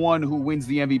to be the one who wins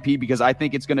the MVP because I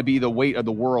think it's going to be the weight of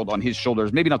the world on his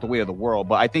shoulders. Maybe not the weight of the world,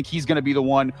 but I think he's going to be the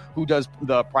one who does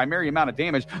the primary amount of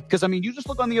damage. Because, I mean, you just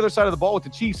look on the other side of the ball with the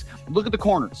Chiefs. Look at the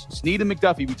corners. Snead and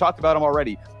McDuffie, we talked about them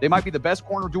already. They might be the best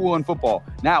corner duo in football.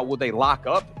 Now, will they lock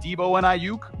up Debo and Ayuk?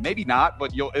 Maybe not,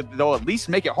 but they'll at least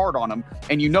make it hard on them.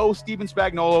 And Steven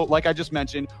Spagnuolo, like I just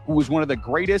mentioned, who was one of the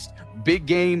greatest big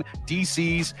game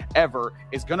DCs ever,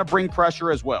 is going to bring pressure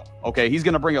as well. Okay, he's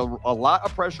going to bring a lot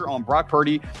of pressure on Brock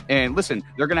Purdy. And listen,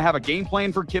 they're going to have a game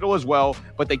plan for Kittle as well,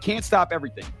 but they can't stop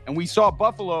everything. And we saw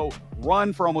Buffalo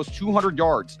run for almost 200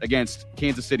 yards against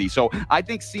Kansas City. So I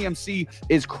think CMC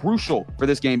is crucial for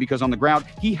this game because on the ground,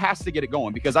 he has to get it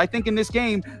going. Because I think in this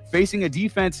game, facing a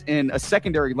defense in a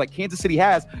secondary like Kansas City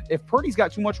has, if Purdy's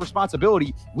got too much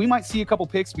responsibility, we might see a couple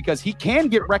picks because he can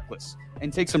get reckless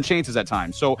and take some chances at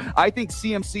times. So I think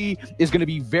CMC is going to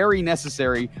be very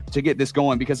necessary to get this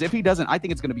going, because if he doesn't, I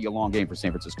think it's going to be a long game for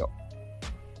San Francisco.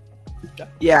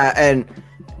 Yeah,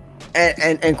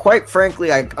 and quite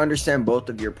frankly, I understand both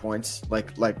of your points,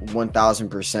 like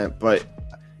 1,000%. But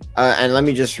and let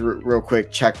me just real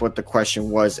quick check what the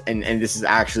question was, and this is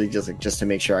actually just to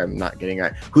make sure I'm not getting it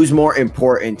right. Who's more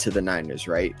important to the Niners,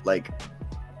 right? Like,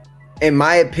 in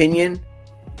my opinion,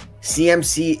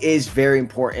 CMC is very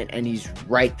important, and he's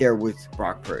right there with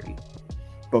Brock Purdy.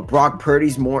 But Brock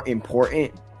Purdy's more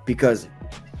important because,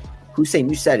 Hussein,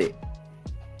 you said it.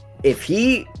 If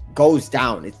he goes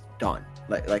down, it's done.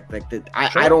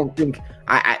 I don't think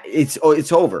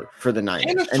it's over for the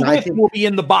Niners. And I think will be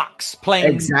in the box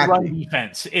playing run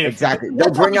defense. Exactly,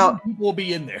 they'll bring out people will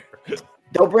be in there.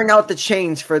 They'll bring out the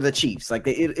chains for the Chiefs.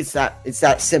 It's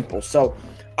that simple. So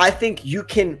I think you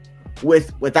can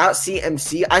without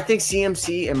CMC. I think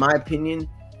CMC, in my opinion,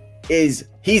 he's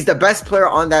the best player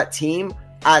on that team.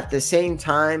 At the same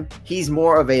time, he's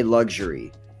more of a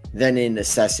luxury than a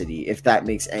necessity, if that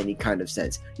makes any kind of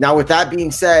sense. Now, with that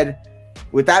being said,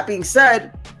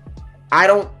 I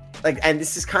don't like, and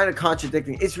this is kind of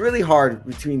contradicting. It's really hard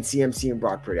between CMC and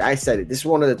Brock Purdy. I said it. This is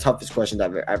one of the toughest questions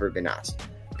I've ever been asked,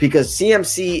 because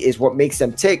CMC is what makes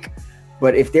them tick.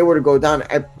 But if they were to go down,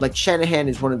 like Shanahan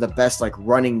is one of the best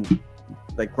run game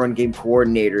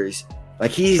coordinators.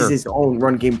 Like he's his own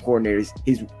run game coordinators.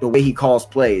 He's the way he calls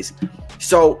plays.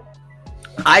 So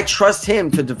I trust him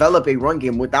to develop a run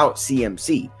game without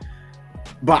CMC.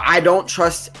 But I don't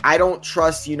trust,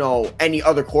 any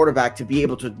other quarterback to be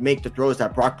able to make the throws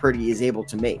that Brock Purdy is able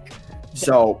to make.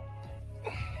 So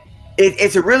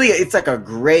it's like a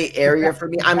gray area for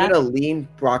me. I'm going to lean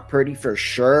Brock Purdy for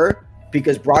sure,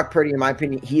 because Brock Purdy, in my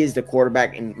opinion, he is the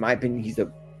quarterback. In my opinion, he's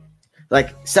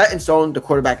set in stone. The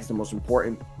quarterback is the most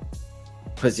important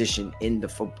position in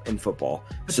football.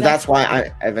 So that's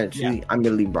why I'm going to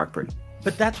lean Brock Purdy.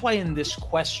 But that's why in this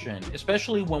question,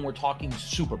 especially when we're talking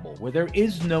Super Bowl, where there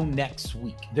is no next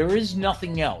week, there is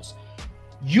nothing else,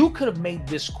 you could have made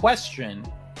this question,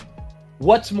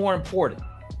 what's more important,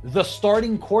 the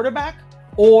starting quarterback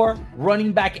or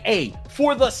running back A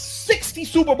for the 60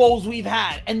 Super Bowls we've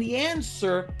had? And the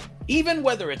answer, even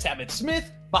whether it's Emmitt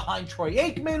Smith behind Troy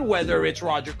Aikman, whether it's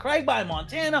Roger Craig by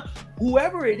Montana,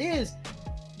 whoever it is,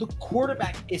 the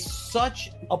quarterback is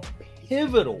such a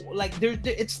pivotal.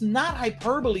 It's not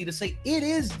hyperbole to say it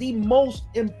is the most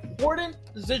important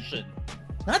position,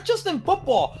 not just in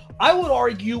football. I would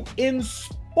argue in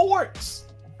sports.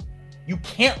 You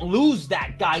can't lose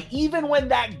that guy, even when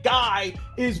that guy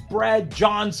is Brad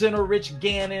Johnson or Rich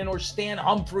Gannon or Stan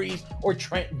Humphries or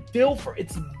Trent Dilfer.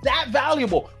 It's that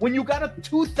valuable when you got a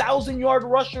 2,000-yard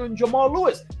rusher in Jamal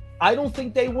Lewis. I don't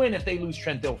think they win if they lose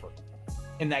Trent Dilfer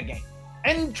in that game.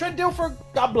 And Trent Dilfer,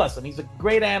 God bless him. He's a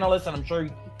great analyst, and I'm sure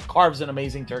he carves an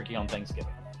amazing turkey on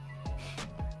Thanksgiving.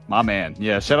 My man.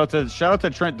 Yeah, shout out to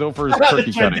Trent Dilfer's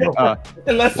turkey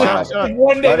cutting.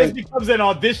 One day this becomes an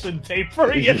audition tape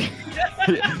for you.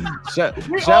 Shout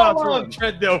out to him.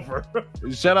 Trent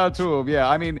Dilfer. Shout out to him. Yeah,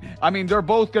 I mean, they're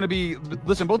both going to be.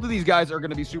 Listen, both of these guys are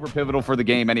going to be super pivotal for the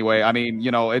game anyway. I mean,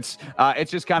 it's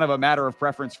just kind of a matter of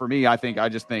preference for me. I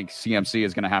just think CMC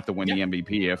is going to have to win the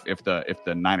MVP if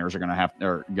the Niners are going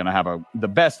to have the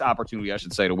best opportunity, I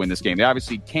should say, to win this game. They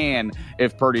obviously can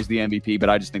if Purdy's the MVP, but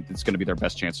I just think it's going to be their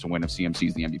best chance to win if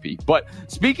CMC's the MVP. But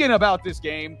speaking about this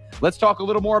game, let's talk a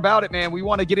little more about it, man. We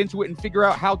want to get into it and figure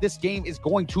out how this game is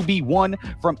going to be won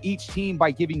from each team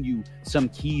by giving you some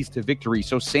keys to victory.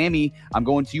 So, Sammy, I'm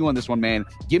going to you on this one, man.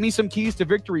 Give me some keys to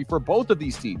victory for both of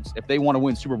these teams if they want to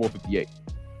win Super Bowl 58.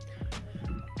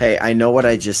 Hey, I know what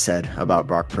I just said about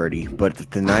Brock Purdy, but if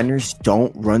the Niners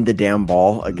don't run the damn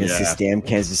ball against this damn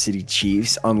Kansas City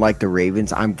Chiefs, unlike the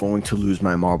Ravens, I'm going to lose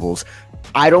my marbles.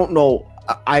 I don't know.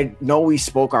 I know we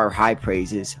spoke our high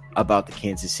praises about the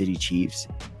Kansas City Chiefs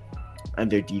and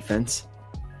their defense.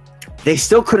 They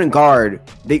still couldn't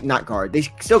They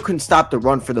still couldn't stop the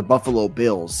run for the Buffalo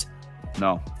Bills.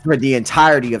 No. For the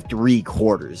entirety of 3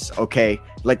 quarters, okay?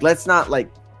 Like, let's not,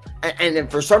 and then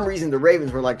for some reason the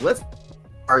Ravens were like, let's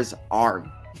ours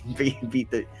arm beat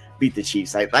the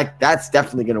Chiefs. Like that's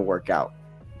definitely going to work out.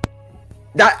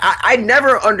 That I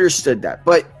never understood that,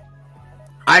 but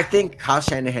I think Kyle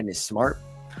Shanahan is smart.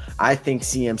 I think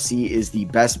CMC is the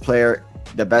best player,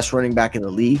 the best running back in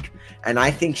the league. And I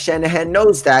think Shanahan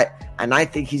knows that. And I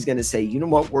think he's going to say, you know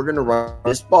what? We're going to run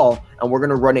this ball and we're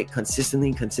going to run it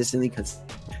consistently.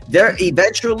 They're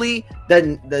eventually,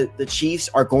 the Chiefs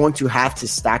are going to have to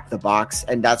stack the box.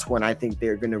 And that's when I think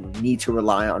they're going to need to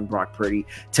rely on Brock Purdy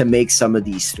to make some of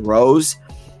these throws.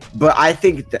 But I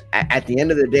think that at the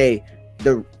end of the day,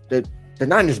 the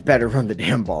Niners better run the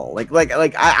damn ball.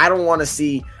 I don't want to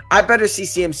see. I better see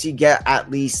CMC get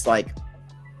at least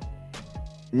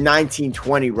 19,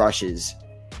 20 rushes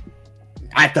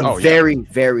at the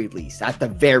very least. At the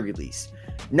very least.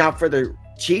 Now for the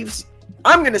Chiefs,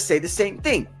 I'm going to say the same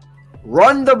thing.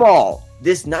 Run the ball.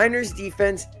 This Niners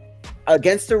defense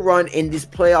against the run in these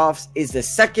playoffs is the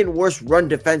second worst run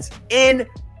defense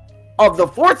of the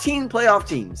 14 playoff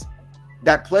teams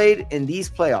that played in these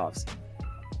playoffs.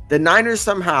 The Niners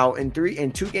somehow in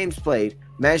 2 games played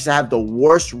managed to have the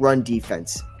worst run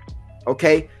defense.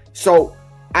 Okay, so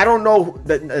I don't know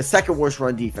the second worst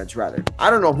run defense. Rather, I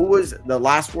don't know who was the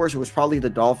last worst. It was probably the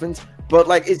Dolphins. But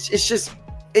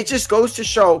it just goes to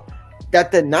show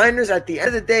that the Niners, at the end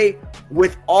of the day,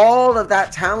 with all of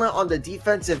that talent on the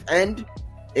defensive end,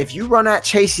 if you run at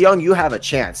Chase Young, you have a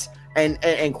chance.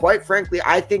 And quite frankly,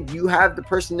 I think you have the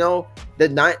personnel.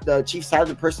 The Chiefs have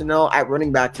the personnel at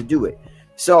running back to do it.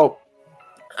 So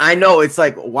I know it's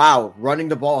wow, running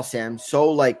the ball, Sam,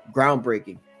 so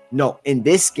groundbreaking. No, in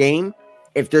this game,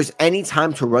 if there's any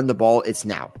time to run the ball, it's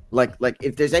now.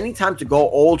 If there's any time to go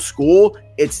old school,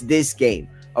 it's this game.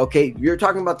 Okay, you're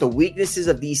talking about the weaknesses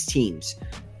of these teams.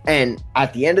 And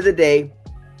at the end of the day,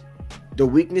 the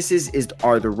weaknesses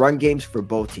are the run games for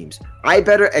both teams. I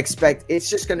better expect it's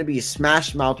just going to be a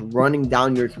smash mouth running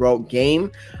down your throat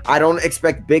game. I don't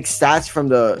expect big stats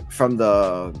from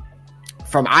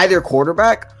either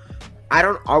quarterback.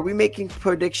 Are we making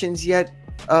predictions yet,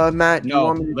 Matt? No, you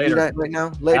want me to later. do that right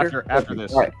now? Later? After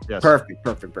this. Right. Yes. Perfect.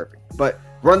 But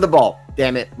run the ball.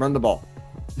 Damn it. Run the ball.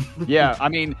 Yeah, I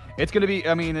mean, it's going to be.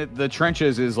 I mean, the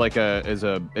trenches is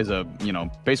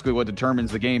basically what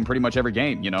determines the game. Pretty much every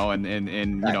game,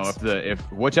 and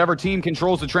if whichever team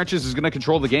controls the trenches is going to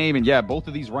control the game. And yeah, both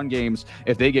of these run games,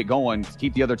 if they get going, to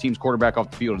keep the other team's quarterback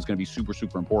off the field is going to be super,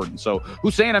 super important. So,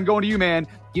 Hussein, I'm going to you, man.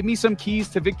 Give me some keys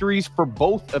to victories for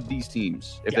both of these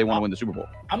teams if they want to win the Super Bowl.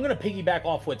 I'm going to piggyback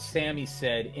off what Sammy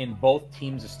said in both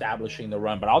teams establishing the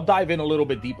run, but I'll dive in a little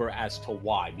bit deeper as to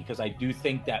why, because I do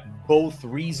think that both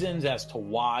reasons as to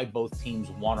why both teams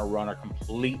want to run are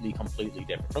completely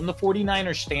different. From the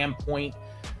 49ers standpoint,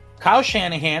 Kyle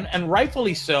Shanahan, and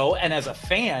rightfully so, and as a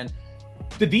fan,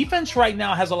 the defense right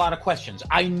now has a lot of questions.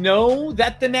 I know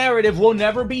that the narrative will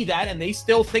never be that, and they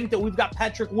still think that we've got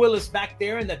Patrick Willis back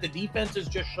there and that the defense is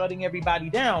just shutting everybody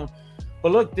down.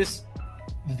 But look, this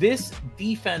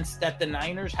defense that the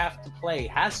Niners have to play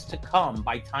has to come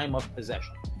by time of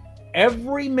possession.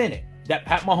 Every minute that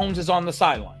Pat Mahomes is on the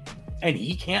sideline and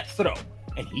he can't throw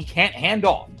and he can't hand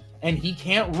off and he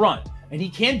can't run and he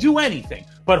can't do anything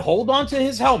but hold on to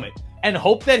his helmet and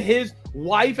hope that his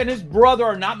wife and his brother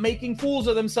are not making fools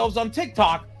of themselves on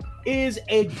TikTok is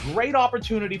a great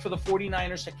opportunity for the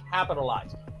 49ers to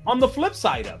capitalize. On the flip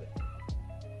side of it,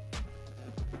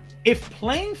 If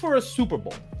playing for a Super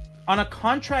Bowl on a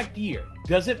contract year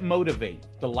doesn't motivate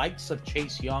the likes of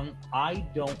Chase Young, I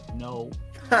don't know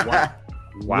what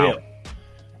will.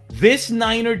 This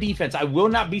Niner defense, I will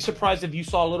not be surprised if you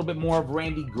saw a little bit more of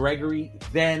Randy Gregory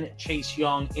than Chase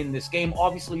Young in this game.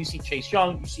 Obviously, you see Chase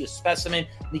Young, you see a specimen,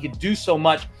 and he can do so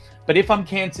much. But if I'm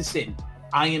Kansas City,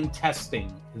 I am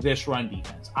testing this run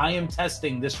defense. I am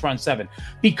testing this front seven.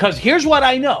 Because here's what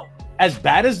I know. As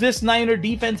bad as this Niner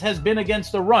defense has been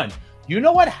against the run, you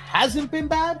know what hasn't been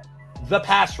bad? The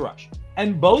pass rush.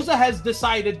 And Bosa has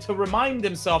decided to remind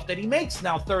himself that he makes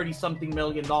now $30-something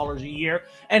million a year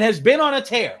and has been on a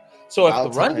tear. So if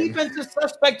the run defense is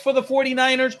suspect for the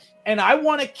 49ers and I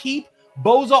want to keep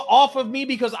Bosa off of me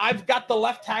because I've got the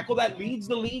left tackle that leads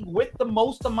the league with the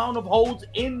most amount of holds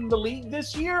in the league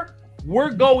this year,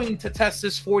 we're going to test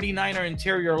this 49er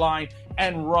interior line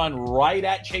and run right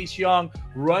at Chase Young,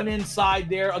 run inside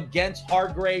there against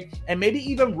Hargrave, and maybe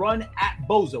even run at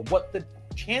Bosa. What the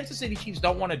Kansas City Chiefs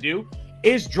don't want to do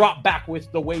is drop back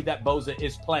with the way that Bosa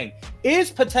is playing,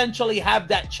 is potentially have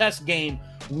that chess game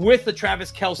with the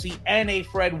Travis Kelce and a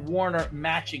Fred Warner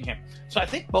matching him. So I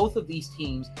think both of these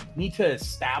teams need to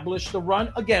establish the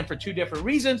run, again, for two different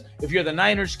reasons. If you're the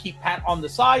Niners, keep Pat on the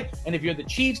side, and if you're the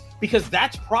Chiefs, because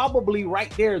that's probably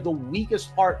right there the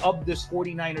weakest part of this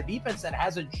 49er defense that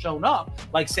hasn't shown up,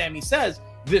 like Sammy says,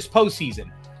 this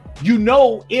postseason. You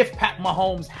know, if Pat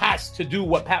Mahomes has to do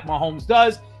what Pat Mahomes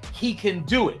does, he can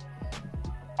do it.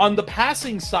 On the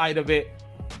passing side of it,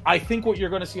 I think what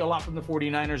you're going to see a lot from the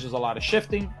 49ers is a lot of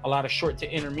shifting, a lot of short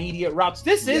to intermediate routes.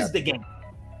 This is the game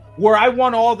where I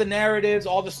want all the narratives,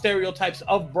 all the stereotypes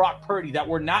of Brock Purdy that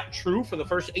were not true for the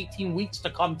first 18 weeks to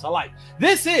come to life.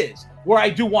 This is where I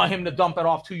do want him to dump it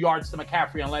off 2 yards to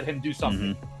McCaffrey and let him do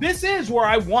something. This is where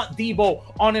I want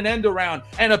Debo on an end around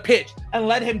and a pitch and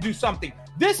let him do something.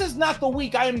 This is not the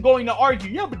week I am going to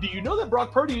argue, yeah, but do you know that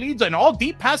Brock Purdy leads in all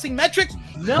deep passing metrics?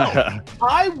 No.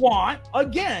 I want,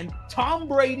 again, Tom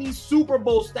Brady's Super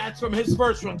Bowl stats from his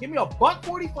first run. Give me a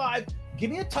 $145,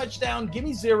 give me a touchdown, give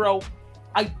me 0.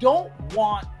 I don't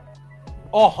want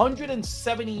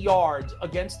 170 yards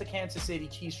against the Kansas City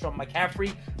Chiefs from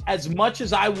McCaffrey as much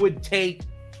as I would take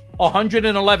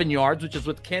 111 yards, which is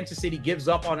what Kansas City gives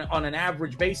up on an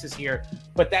average basis here.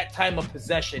 But that time of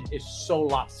possession is so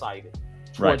lopsided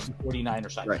towards the 49er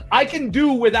side. I can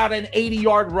do without an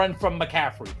 80-yard run from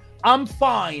McCaffrey. I'm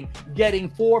fine getting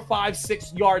 4, 5,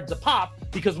 6 yards a pop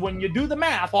because when you do the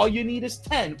math, all you need is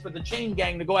 10 for the chain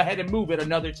gang to go ahead and move it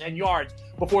another 10 yards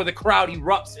before the crowd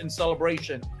erupts in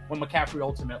celebration when McCaffrey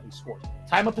ultimately scores.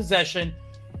 Time of possession,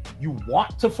 you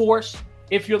want to force,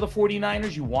 if you're the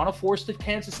 49ers, you want to force the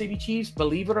Kansas City Chiefs,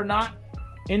 believe it or not,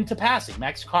 into passing.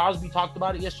 Max Crosby talked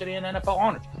about it yesterday in NFL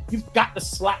Honors. You've got to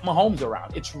slap Mahomes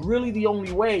around. It's really the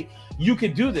only way you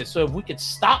could do this. So if we could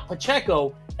stop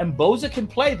Pacheco and Bosa can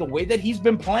play the way that he's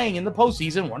been playing in the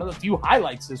postseason, one of the few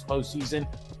highlights this postseason,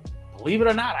 believe it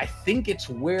or not, I think it's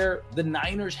where the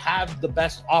Niners have the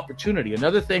best opportunity.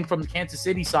 Another thing from the Kansas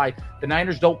City side, the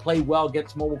Niners don't play well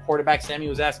against mobile quarterbacks. Sammy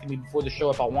was asking me before the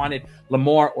show if I wanted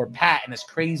Lamar or Pat, and as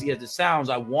crazy as it sounds,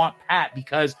 I want Pat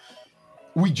because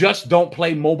we just don't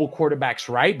play mobile quarterbacks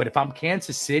right. But if I'm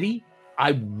Kansas City,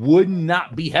 I would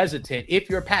not be hesitant if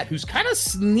you're Pat, who's kind of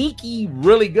sneaky,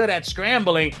 really good at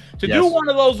scrambling, to do one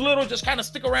of those little just kind of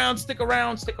stick around,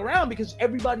 because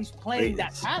everybody's playing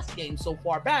that pass game so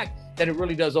far back that it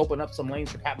really does open up some lanes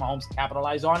for Pat Mahomes to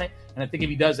capitalize on it. And I think if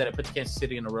he does that, it puts Kansas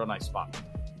City in a real nice spot.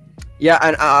 Yeah,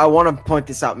 and I want to point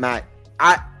this out, Matt.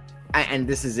 And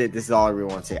this is it. This is all I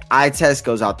really want to say. Eye test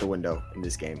goes out the window in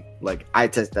this game. Like, eye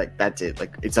test, like, that's it.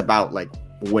 Like, it's about, like,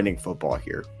 winning football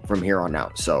here from here on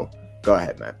out. So, go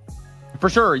ahead, man. For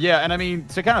sure, yeah, and I mean,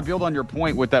 to kind of build on your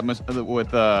point with that,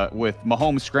 with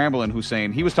Mahomes scrambling,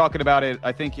 Hussein, he was talking about it.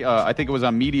 I think it was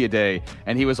on media day,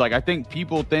 and he was like, I think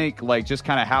people think like just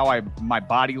kind of how my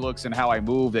body looks and how I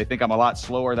move. They think I'm a lot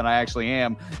slower than I actually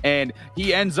am, and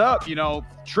he ends up,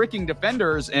 tricking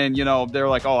defenders, and they're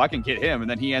like, oh, I can get him,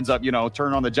 and then he ends up,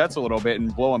 turning on the Jets a little bit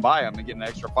and blowing by him and getting an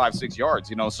extra 5-6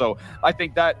 yards. So I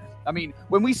think that. I mean,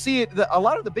 when we see it, a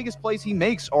lot of the biggest plays he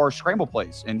makes are scramble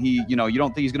plays, and he, you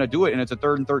don't think he's going to do it, and it's a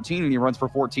 3rd and 13, and he runs for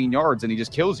 14 yards, and he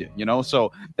just kills you,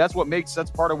 So that's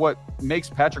part of what makes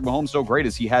Patrick Mahomes so great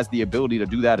is he has the ability to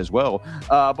do that as well.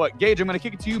 But Gage, I'm going to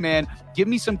kick it to you, man. Give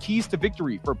me some keys to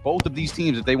victory for both of these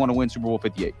teams if they want to win Super Bowl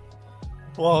 58.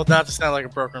 Well, not to sound like a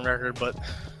broken record, but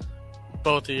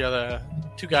both the other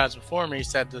two guys before me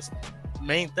said this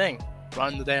main thing: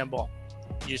 run the damn ball.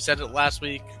 You said it last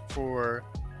week for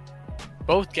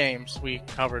both games we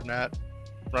covered, Matt.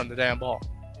 Run the damn ball.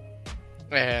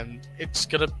 And it's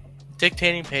going to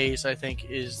dictating pace, I think,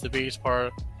 is the biggest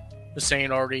part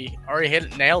Hussein already hit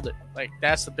it, nailed it. Like,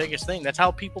 that's the biggest thing. That's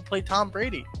how people play Tom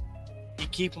Brady. You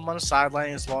keep him on the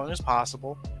sideline as long as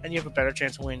possible, and you have a better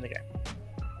chance of winning the game.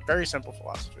 Very simple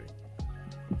philosophy.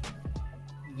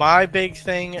 My big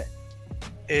thing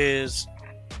is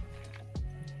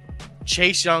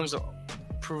Chase Young's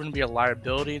proven to be a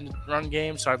liability in the run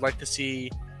game, so I'd like to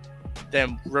see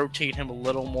them rotate him a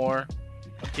little more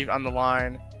on the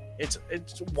line. It's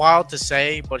wild to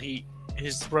say, but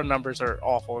his run numbers are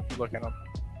awful if you look at him.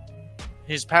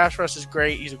 His pass rush is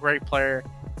great. He's a great player,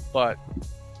 but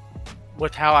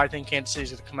with how I think Kansas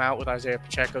City's going to come out with Isaiah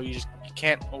Pacheco, you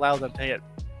can't allow them to hit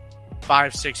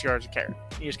 5-6 yards a carry.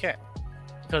 You just can't,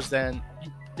 because then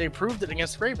they proved it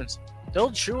against the Ravens.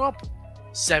 They'll chew up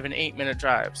 7-8 minute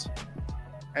drives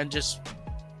and just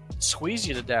squeeze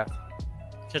you to death,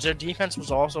 because their defense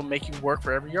was also making you work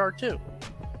for every yard too.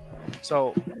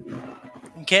 So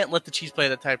you can't let the Chiefs play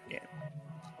that type of game.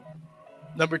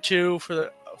 Number 2 for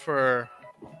the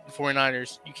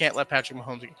 49ers, you can't let Patrick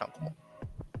Mahomes get comfortable.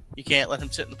 You can't let him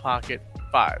sit in the pocket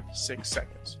 5-6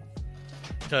 seconds,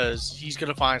 because he's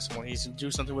going to find someone. He's going to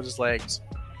do something with his legs.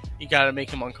 You got to make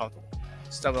him uncomfortable.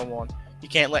 Step number 1. You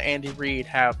can't let Andy Reid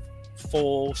have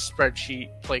full spreadsheet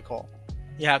play call.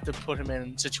 You have to put him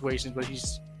in situations where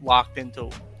he's locked into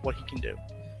what he can do.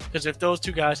 Because if those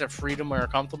two guys have freedom or are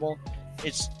comfortable,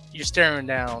 you're staring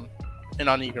down an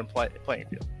uneven playing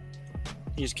field.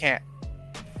 You just can't.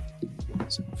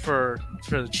 For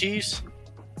the Chiefs,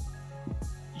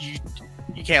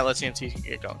 you can't let CMC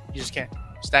get going. You just can't.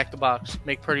 Stack the box.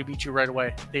 Make Purdy beat you right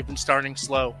away. They've been starting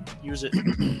slow. Use it.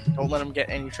 Don't let them get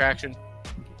any traction.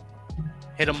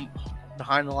 Hit them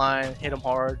behind the line. Hit them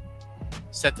hard.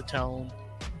 Set the tone.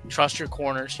 Trust your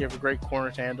corners. You have a great corner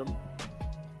tandem.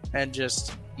 And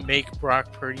just make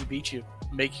Brock Purdy beat you.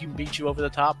 Make him beat you over the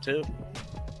top, too.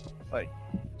 Like,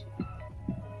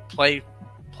 play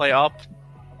up,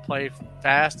 play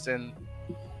fast, and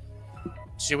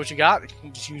see what you got.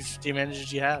 Just use the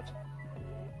advantages you have.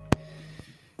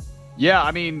 Yeah,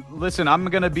 I mean, listen, I'm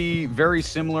going to be very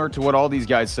similar to what all these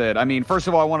guys said. I mean, first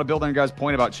of all, I want to build on your guys'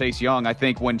 point about Chase Young. I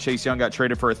think when Chase Young got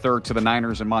traded for a third to the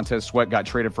Niners and Montez Sweat got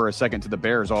traded for a second to the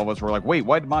Bears, all of us were like, wait,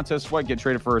 why did Montez Sweat get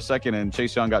traded for a second and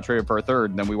Chase Young got traded for a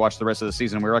third? And then we watched the rest of the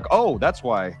season and we were like, oh, that's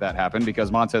why that happened, because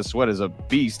Montez Sweat is a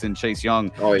beast and Chase Young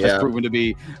has proven to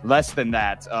be less than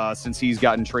that since he's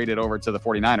gotten traded over to the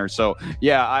 49ers. So,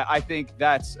 yeah, I think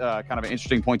that's kind of an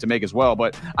interesting point to make as well.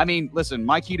 But, I mean, listen,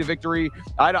 my key to victory,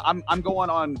 I'm going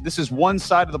on. This is one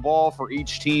side of the ball for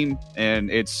each team, and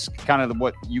it's kind of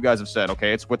what you guys have said.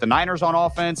 Okay, it's with the Niners on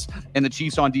offense and the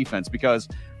Chiefs on defense, because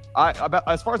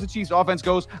as far as the Chiefs offense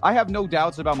goes, I have no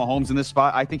doubts about Mahomes in this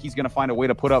spot. I think he's going to find a way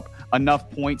to put up enough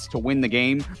points to win the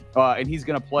game, and he's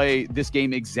going to play this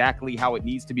game exactly how it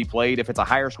needs to be played. If it's a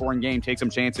higher scoring game, take some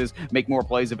chances, make more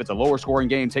plays. If it's a lower scoring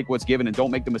game, take what's given and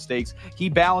don't make the mistakes. He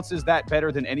balances that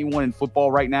better than anyone in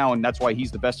football right now, and that's why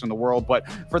he's the best in the world. But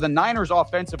for the Niners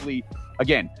offensively,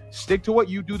 again, stick to what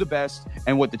you do the best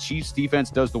and what the Chiefs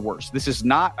defense does the worst. This is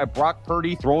not a Brock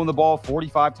Purdy throwing the ball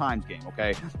 45 times game,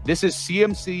 okay? This is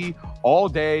CMC all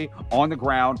day on the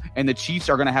ground, and the Chiefs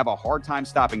are going to have a hard time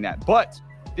stopping that. But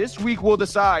this week will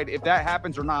decide if that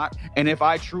happens or not, and if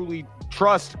I truly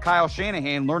trust Kyle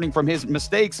Shanahan learning from his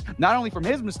mistakes, not only from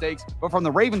his mistakes, but from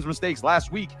the Ravens' mistakes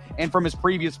last week and from his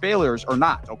previous failures or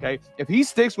not, okay? If he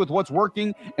sticks with what's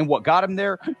working and what got him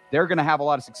there, they're going to have a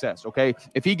lot of success, okay?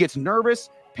 If he gets nervous,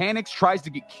 panics, tries to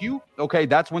get cute, okay,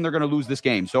 that's when they're going to lose this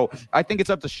game. So I think it's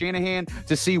up to Shanahan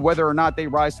to see whether or not they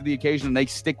rise to the occasion and they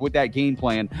stick with that game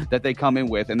plan that they come in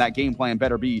with, and that game plan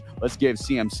better be, let's give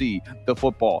CMC the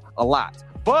football a lot.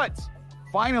 But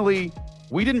finally,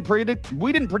 we didn't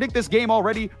predict this game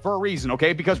already for a reason,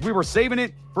 okay? Because we were saving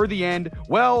it for the end.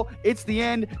 Well, it's the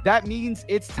end. That means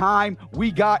it's time.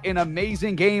 We got an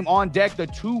amazing game on deck. The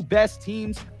two best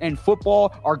teams in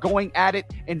football are going at it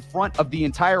in front of the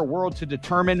entire world to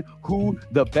determine who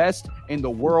the best in the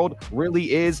world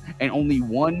really is. And only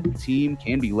one team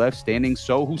can be left standing.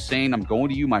 So, Hussein, I'm going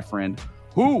to you, my friend.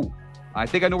 Who? I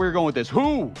think I know where you're going with this.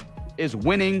 Who is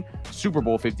winning Super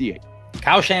Bowl 58?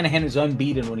 Kyle Shanahan is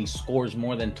unbeaten when he scores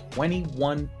more than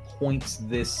 21 points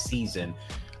this season.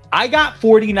 I got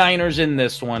 49ers in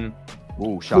this one.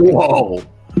 Ooh, shocking. Whoa.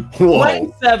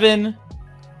 27-21.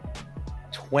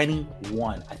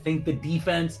 I think the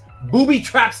defense booby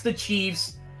traps the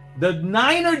Chiefs. The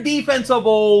Niner defense of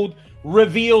old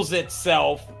reveals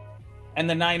itself, and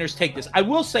the Niners take this. I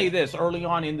will say this, early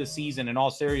on in the season, in all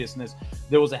seriousness,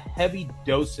 there was a heavy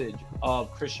dosage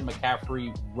of Christian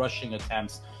McCaffrey rushing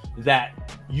attempts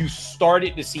that you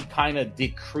started to see kind of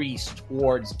decrease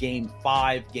towards game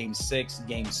 5, game 6,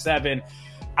 game 7.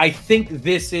 I think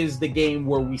this is the game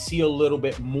where we see a little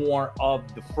bit more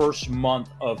of the first month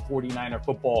of 49er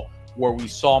football, where we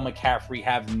saw McCaffrey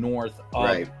have north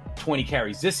of 20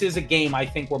 carries. This is a game, I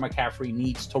think, where McCaffrey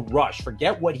needs to rush.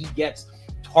 Forget what he gets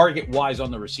target-wise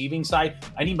on the receiving side.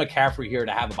 I need McCaffrey here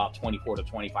to have about 24 to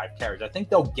 25 carries. I think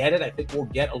they'll get it. I think we'll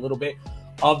get a little bit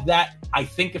of that. I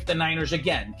think if the Niners,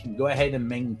 again, can go ahead and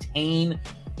maintain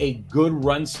a good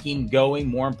run scheme going,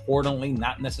 more importantly,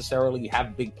 not necessarily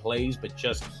have big plays, but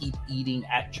just keep eating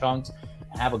at chunks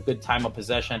and have a good time of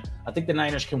possession, I think the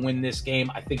Niners can win this game.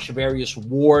 I think Charvarius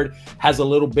Ward has a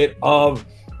little bit of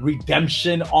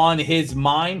redemption on his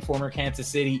mind, former Kansas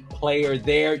City player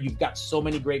there. You've got so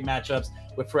many great matchups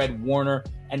with Fred Warner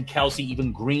and Kelce,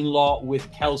 even Greenlaw with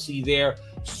Kelce there.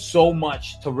 So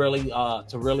much to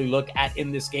really look at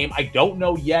in this game. I don't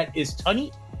know yet, is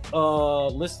Tunney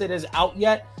listed as out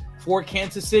yet for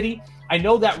Kansas City? I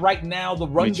know that right now the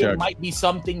run game might be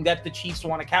something that the Chiefs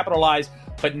want to capitalize,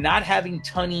 but not having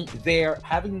Tunney there,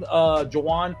 having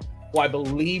Juwan, who I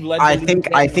believe led.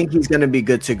 I think he's going to be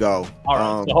good to go.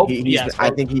 All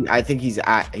right, I think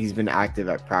he's been active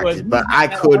at practice, but I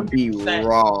could be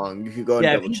wrong. If you go,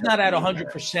 if he's not at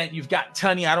 100%, you've got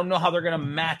Tunney. I don't know how they're going to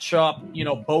match up,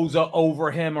 Boza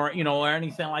over him or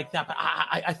anything like that. But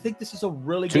I think this is a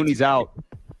really good. Tunney's out.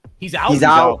 He's out. He's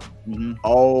out. Mm-hmm.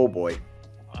 Oh boy.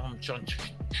 I'm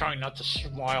trying not to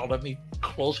smile. Let me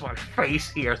close my face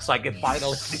here so I can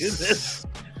finally do this.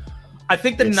 I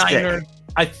think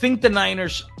the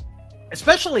Niners,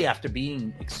 especially after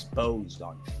being exposed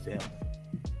on film,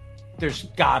 there's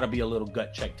got to be a little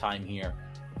gut check time here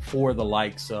for the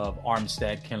likes of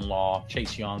Armstead, Kinlaw,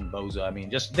 Chase Young, Boza. I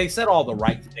mean, they said all the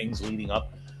right things leading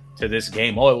up to this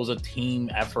game. Oh, it was a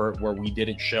team effort where we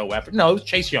didn't show effort. No, it was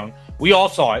Chase Young. We all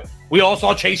saw it. We all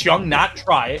saw Chase Young not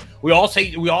try it. We all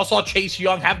saw Chase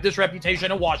Young have this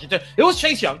reputation in Washington. It was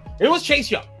Chase Young.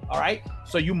 All right.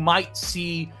 So you might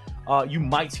see a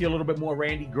little bit more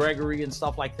Randy Gregory and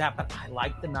stuff like that. But I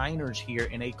like the Niners here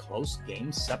in a close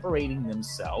game, separating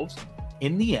themselves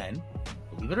in the end,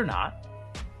 believe it or not,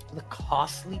 with a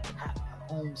costly Pat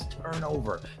Mahomes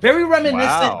turnover. Very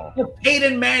reminiscent of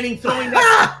Peyton Manning throwing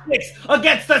that six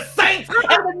against the Saints, and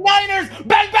the Niners,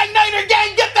 bang bang Niner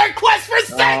gang, get their quest for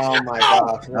six. Oh my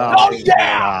gosh!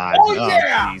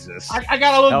 Yeah! Jesus! I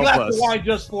got a little glass of wine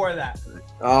just for that.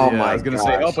 Oh my! I was gonna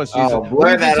say, help us, Jesus.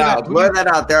 Blur that out. Blur that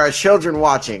out. There are children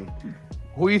watching.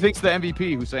 Who do you think's the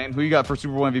MVP, Hussein? Who you got for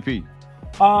Super Bowl MVP?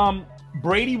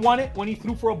 Brady won it when he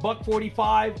threw for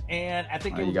 $145, and I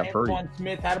think it was Antoine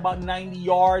Smith had about 90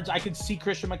 yards. I could see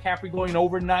Christian McCaffrey going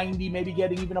over 90, maybe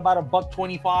getting even about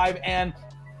 $125. And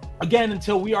again,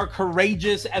 until we are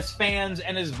courageous as fans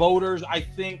and as voters, I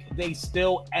think they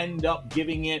still end up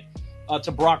giving it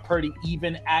to Brock Purdy,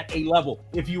 even at a level.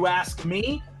 If you ask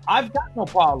me, I've got no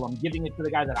problem giving it to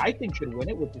the guy that I think should win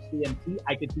it with the CMT.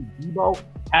 I could see Debo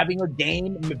having a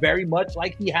game very much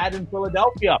like he had in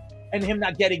Philadelphia and him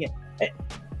not getting it.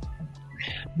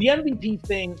 The MVP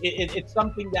thing, it's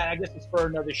something that I guess is for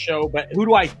another show, but who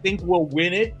do I think will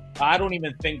win it? I don't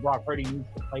even think Brock Purdy needs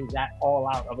to play that all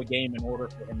out of a game in order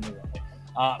for him to win it.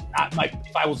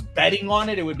 If I was betting on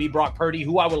it, it would be Brock Purdy.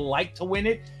 Who I would like to win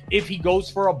it, if he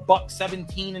goes for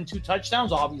 $117 and 2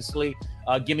 touchdowns, obviously,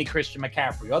 give me Christian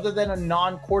McCaffrey. Other than a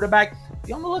non-quarterback,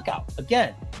 be on the lookout.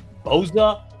 Again,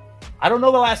 Boza. I don't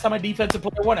know the last time a defensive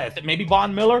player won it. Maybe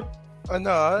Von Miller.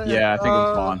 No. Yeah, I think it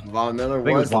was Von. Von Miller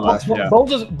was the last one.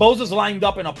 Boza's lined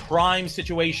up in a prime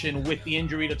situation with the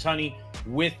injury to Tunney,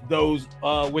 with those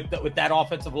with that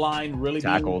offensive line really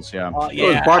tackles. Being, it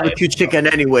was barbecue chicken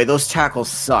anyway. Those tackles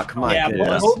suck.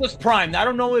 Boza's prime. I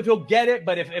don't know if he'll get it,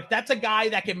 but if that's a guy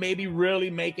that can maybe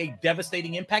really make a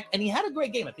devastating impact, and he had a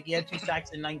great game. I think he had 2 sacks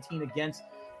in 19 against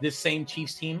this same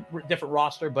Chiefs team, different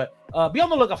roster. But be on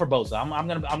the lookout for Boza. I'm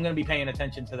gonna be paying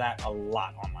attention to that a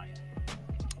lot on my end.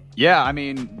 Yeah, I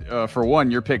mean, for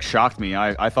one, your pick shocked me.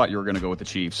 I thought you were going to go with the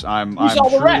Chiefs. I'm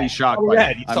truly shocked.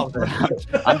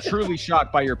 I'm truly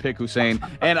shocked by your pick, Hussein.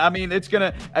 And I mean, it's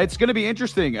gonna be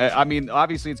interesting. I mean,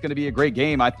 obviously, it's going to be a great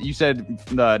game. You said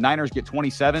the Niners get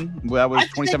 27. That was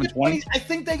 27-20. I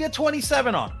think they get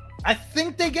 27 on.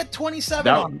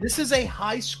 This is a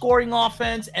high-scoring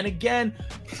offense, and again,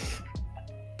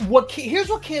 here's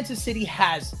what Kansas City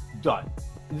has done.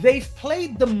 They've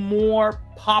played the more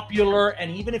popular,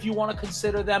 and even if you want to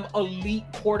consider them elite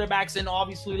quarterbacks, and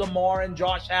obviously Lamar and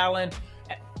Josh Allen.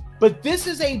 But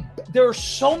there are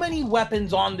so many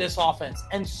weapons on this offense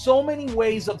and so many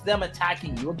ways of them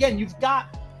attacking you. Again, you've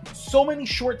got so many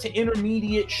short to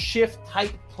intermediate shift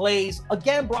type plays.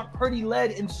 Again, Brock Purdy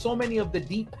led in so many of the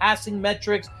deep passing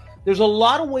metrics. There's a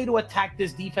lot of way to attack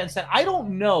this defense that I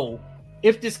don't know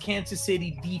if this Kansas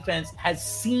City defense has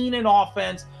seen an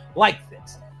offense like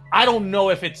this. I don't know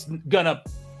if it's going to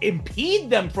impede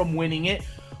them from winning it,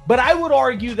 but I would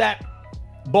argue that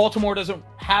Baltimore doesn't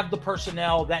have the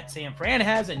personnel that San Fran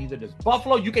has, and neither does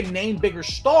Buffalo. You can name bigger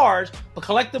stars, but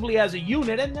collectively as a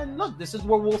unit, and then look, this is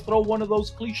where we'll throw one of those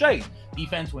cliches.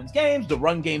 Defense wins games, the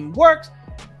run game works,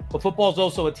 but football is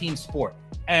also a team sport.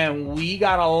 And we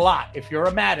got a lot, if you're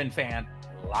a Madden fan,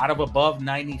 a lot of above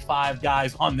 95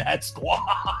 guys on that squad.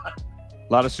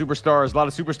 A lot of superstars, a lot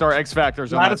of superstar X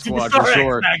factors on that squad for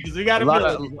sure. We got a lot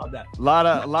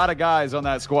of guys on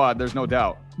that squad. There's no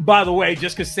doubt. By the way,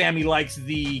 just because Sammy likes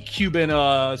the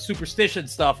Cuban superstition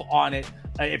stuff on it,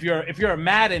 if you're a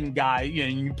Madden guy,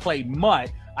 you play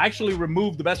MUT. I actually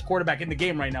removed the best quarterback in the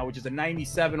game right now, which is a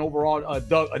 95 overall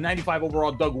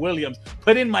Doug Williams.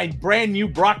 Put in my brand new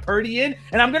Brock Purdy in,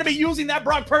 and I'm going to be using that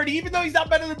Brock Purdy, even though he's not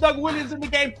better than Doug Williams in the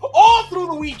game, all through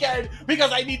the weekend,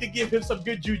 because I need to give him some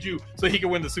good juju so he can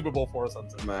win the Super Bowl for us on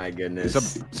Sunday. My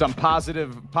goodness, some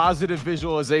positive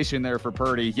visualization there for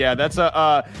Purdy. Yeah, that's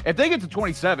if they get to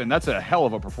 27, that's a hell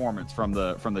of a performance from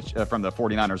the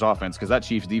 49ers offense, because that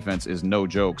Chiefs defense is no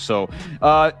joke. So,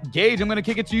 Gage, I'm going to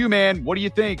kick it to you, man. What do you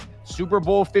think? Super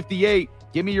Bowl 58.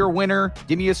 Give me your winner.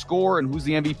 Give me a score, and who's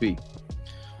the MVP?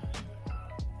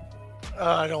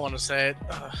 I don't want to say it.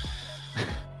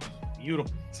 You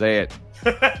don't say it.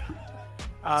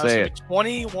 Say it.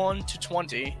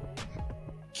 21-20.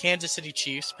 Kansas City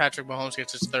Chiefs. Patrick Mahomes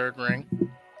gets his third ring.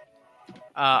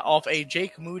 Off a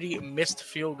Jake Moody missed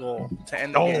field goal to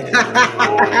end the game.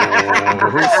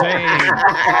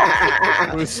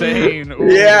 Hussein.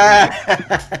 Ooh. Yeah.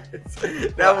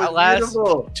 That was last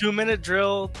beautiful. 2-minute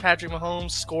drill. Patrick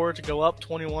Mahomes scored to go up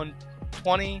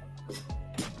 21-20.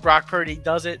 Brock Purdy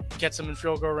does it, gets him in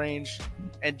field goal range,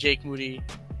 and Jake Moody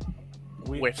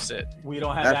whiffs it. We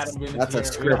don't have Adam Vinatieri. That's a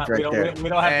script right there. We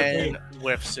don't have and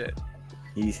whiffs it.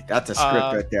 That's a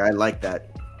script right there. I like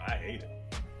that. I hate it.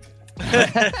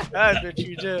 I bet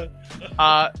you do.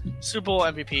 Super Bowl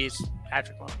MVPs,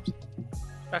 Patrick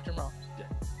Mahomes.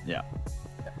 Yeah.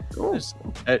 Cool.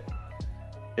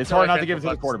 It's hard not to give it to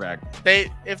the quarterback.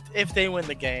 If they win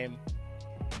the game,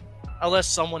 unless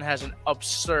someone has an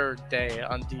absurd day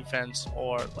on defense,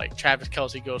 or like Travis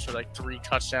Kelce goes for like 3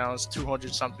 touchdowns,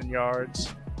 200-something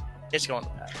yards, it's going to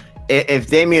Pat. If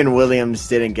Damian Williams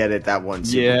didn't get it that one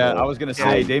Super Bowl, I was going to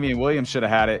say Damian Williams should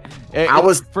have had it.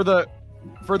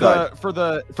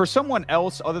 For someone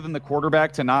else other than the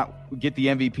quarterback to not get the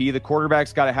MVP, the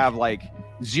quarterback's got to have like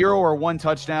 0 or 1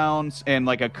 touchdowns and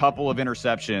like a couple of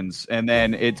interceptions, and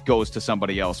then it goes to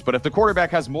somebody else. But if the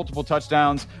quarterback has multiple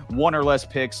touchdowns, 1 or less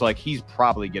picks, like he's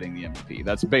probably getting the MVP.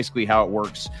 That's basically how it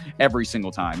works every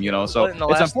single time, So in the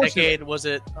last decade, was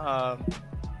it Edelman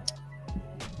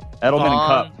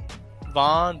and Cup?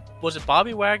 Was it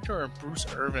Bobby Wagner or Bruce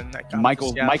Irvin that got Malcolm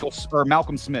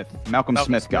Smith? Malcolm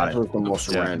Smith got it. That was the most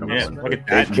random one. Look at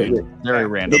that. Very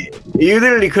random. You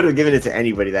literally could have given it to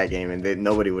anybody that game, and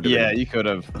nobody would have. Yeah, you could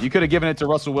have. You could have given it to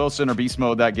Russell Wilson or Beast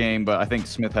Mode that game, but I think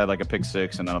Smith had like a pick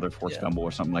 6 and another forced fumble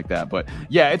or something like that. But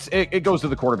yeah, it goes to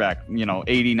the quarterback.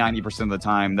 80-90% of the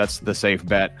time, that's the safe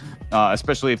bet.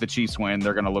 Especially if the Chiefs win,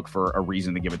 they're going to look for a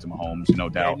reason to give it to Mahomes, no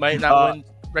doubt. He might not win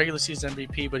regular season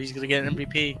MVP, but he's going to get an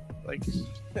MVP. Like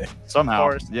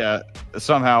somehow,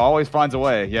 somehow, always finds a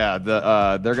way. Yeah,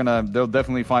 they'll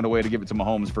definitely find a way to give it to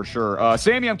Mahomes for sure.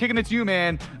 Sammy, I'm kicking it to you,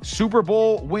 man. Super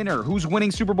Bowl winner. Who's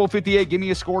winning Super Bowl 58? Give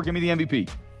me a score. Give me the MVP.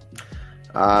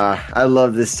 I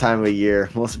love this time of year,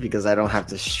 mostly because I don't have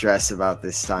to stress about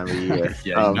this time of year.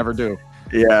 Yeah, you never do.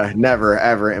 Yeah, never,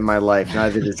 ever in my life.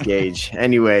 Neither does Gage.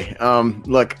 Anyway,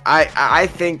 look, I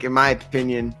think, in my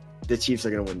opinion, the Chiefs are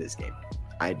going to win this game.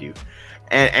 I do.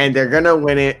 And they're going to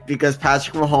win it because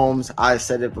Patrick Mahomes, I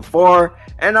said it before,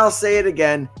 and I'll say it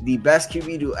again, the best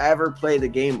QB to ever play the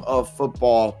game of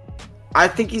football. I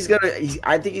think he's going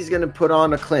to put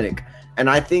on a clinic, and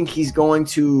I think he's going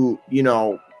to,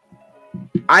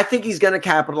 I think he's going to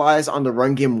capitalize on the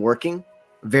run game working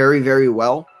very, very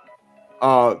well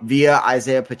via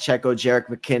Isaiah Pacheco, Jerick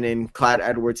McKinnon, Clyde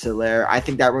Edwards-Helaire. I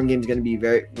think that run game is going to be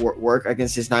very work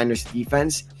against this Niners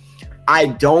defense. I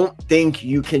don't think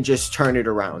you can just turn it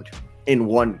around in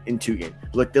 2 games.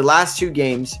 Look, the last 2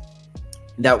 games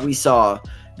that we saw,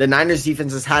 the Niners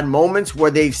defense has had moments where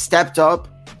they've stepped up,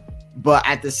 but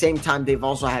at the same time, they've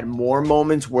also had more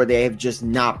moments where they have just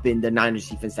not been the Niners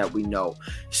defense that we know.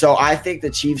 So I think the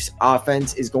Chiefs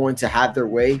offense is going to have their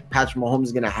way. Patrick Mahomes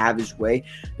is going to have his way.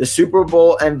 The Super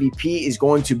Bowl MVP is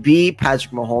going to be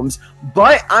Patrick Mahomes,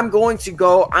 but I'm going to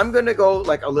go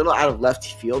like a little out of left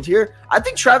field here. I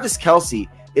think Travis Kelce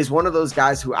is one of those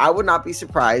guys who I would not be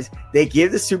surprised they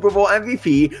give the Super Bowl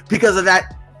MVP because of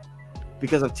that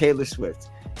because of Taylor Swift.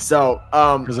 So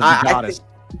because of the goddess.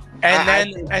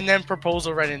 And then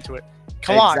proposal right into it.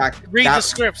 Come on, read the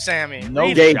script, Sammy. No,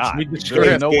 read Gage, it. the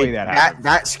script. No way that happens.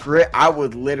 That script, I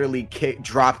would literally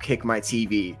drop kick my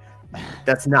TV.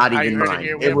 That's not even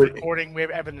mine. We have recording. We have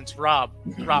evidence. Rob,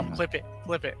 clip it.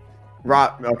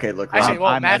 Rob, okay, look. Actually,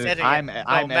 Rob, Matt's editing. I'm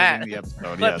editing the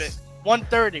episode. Clip Yes. it.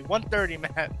 130,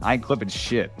 Matt. I ain't clipping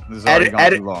shit. This is already gone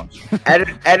too long.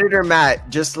 Editor Matt,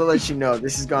 just to let you know,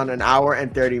 this has gone an hour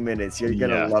and 30 minutes. You're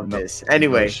gonna love this.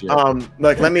 Anyway,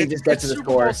 look, let me just get to the Super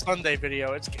score. Bowl Sunday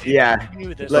video. Yeah. You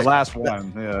knew this. The last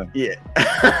one.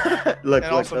 Yeah. Look,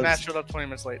 also Matt showed up 20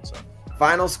 minutes late. So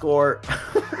final score.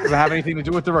 Doesn't have anything to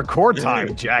do with the record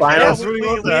time, Jack. We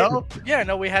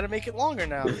had to make it longer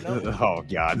now. You know? Oh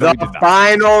God. The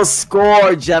final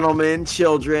score, gentlemen,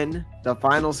 children. The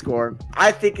final score,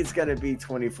 I think it's going to be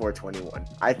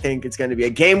 24-21. I think it's going to be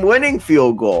a game-winning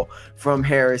field goal from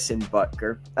Harrison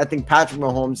Butker. I think Patrick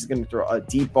Mahomes is going to throw a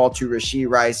deep ball to Rashee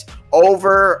Rice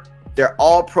over their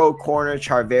all-pro corner,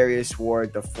 Charvarius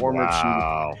Ward, the former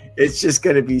Chief. It's just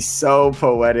going to be so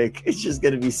poetic. It's just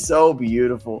going to be so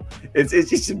beautiful.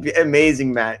 It's just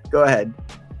amazing, Matt. Go ahead.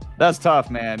 That's tough,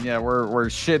 man. Yeah, we're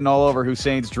shitting all over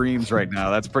Hussein's dreams right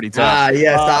now. That's pretty tough.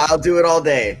 Yes, I'll do it all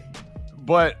day.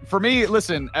 But for me,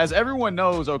 listen, as everyone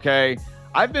knows, okay,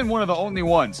 I've been one of the only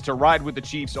ones to ride with the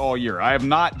Chiefs all year. I have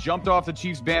not jumped off the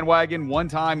Chiefs bandwagon one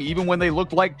time, even when they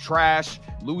looked like trash,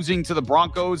 losing to the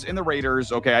Broncos and the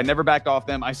Raiders. Okay, I never backed off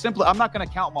them. I'm not going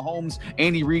to count Mahomes,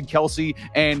 Andy Reid, Kelce,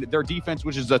 and their defense,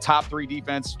 which is the top 3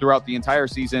 defense throughout the entire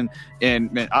season.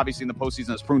 And obviously in the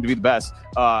postseason, it's proven to be the best.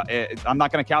 I'm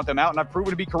not going to count them out, and I've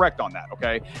proven to be correct on that.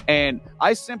 Okay, and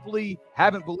I simply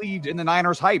haven't believed in the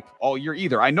Niners hype all year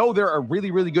either. I know they're a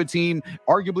really, really good team,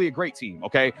 arguably a great team.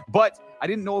 Okay, but I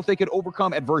didn't know if they could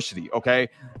overcome adversity, okay?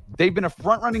 They've been a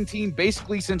front-running team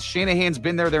basically since Shanahan's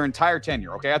been there their entire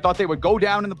tenure, okay? I thought they would go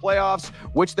down in the playoffs,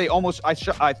 which they almost – I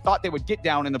thought they would get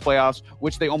down in the playoffs,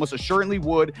 which they almost assuredly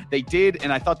would. They did,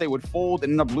 and I thought they would fold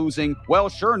and end up losing. Well,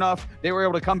 sure enough, they were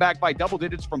able to come back by double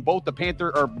digits from both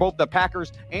the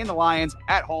Packers and the Lions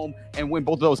at home and win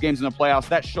both of those games in the playoffs.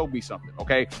 That showed me something,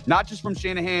 okay? Not just from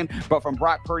Shanahan, but from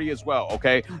Brock Purdy as well,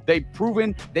 okay? They've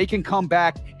proven they can come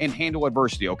back and handle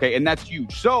adversity, okay? And that's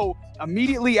huge. So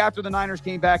immediately after the Niners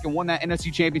came back and won that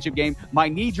NFC Championship game, my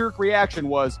knee-jerk reaction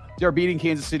was they're beating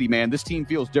Kansas City, man. This team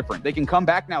feels different. They can come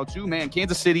back now too, man.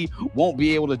 Kansas City won't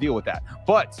be able to deal with that.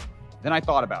 But then I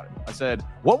thought about it. I said,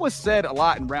 what was said a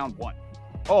lot in round 1?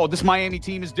 Oh, this Miami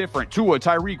team is different. Tua,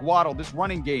 Tyreek, Waddle, this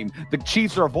running game. The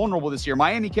Chiefs are vulnerable this year.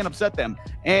 Miami can't upset them.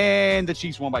 And the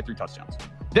Chiefs won by 3 touchdowns.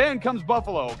 Then comes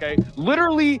Buffalo, okay?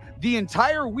 Literally the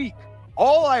entire week,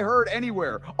 all I heard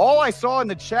anywhere, all I saw in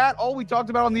the chat, all we talked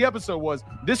about on the episode was,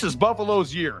 this is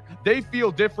Buffalo's year. They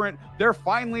feel different. They're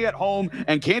finally at home,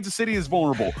 and Kansas City is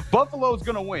vulnerable. Buffalo's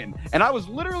going to win. And I was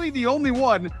literally the only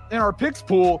one in our picks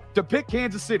pool to pick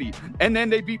Kansas City. And then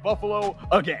they beat Buffalo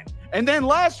again. And then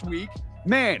last week,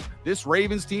 man, this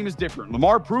Ravens team is different.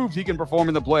 Lamar proved he can perform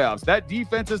in the playoffs. That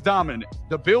defense is dominant.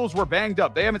 The Bills were banged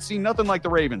up. They haven't seen nothing like the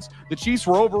Ravens. The Chiefs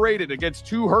were overrated against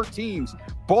 2 hurt teams.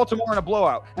 Baltimore in a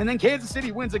blowout. And then Kansas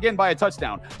City wins again by a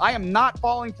touchdown. I am not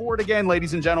falling for it again,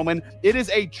 ladies and gentlemen. It is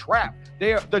a trap.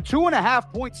 The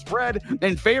 2.5-point spread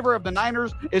in favor of the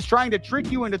Niners is trying to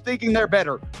trick you into thinking they're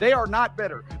better. They are not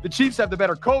better. The Chiefs have the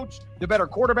better coach, the better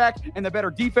quarterback, and the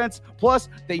better defense. Plus,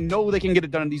 they know they can get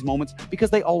it done in these moments because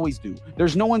they always do.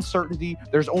 There's no uncertainty.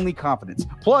 There's only confidence.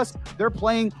 Plus, they're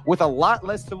playing with a lot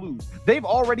less to lose. They've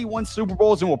already won Super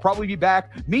Bowls and will probably be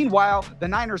back. Meanwhile, the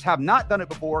Niners have not done it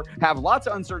before, have lots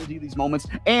of uncertainty in these moments,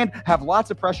 and have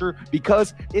lots of pressure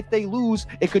because if they lose,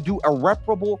 it could do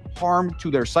irreparable harm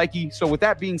to their psyche. So with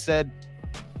that being said,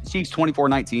 Chiefs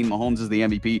 24-19, Mahomes is the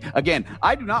MVP. Again,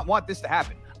 I do not want this to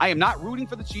happen. I am not rooting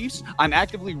for the Chiefs. I'm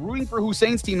actively rooting for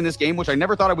Hussein's team in this game, which I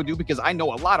never thought I would do because I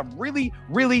know a lot of really,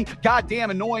 really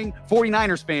goddamn annoying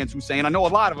 49ers fans, Hussein. I know a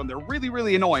lot of them. They're really,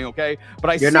 really annoying, okay?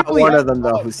 But You're not one of them,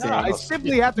 though, Hussein. I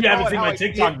simply have to You call haven't it seen how my I see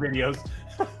TikTok it.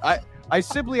 videos. I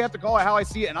simply have to call it how I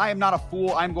see it, and I am not a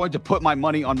fool. I'm going to put my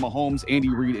money on Mahomes, Andy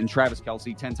Reid, and Travis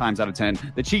Kelce 10 times out of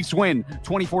 10. The Chiefs win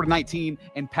 24-19,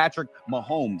 and Patrick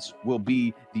Mahomes will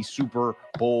be the Super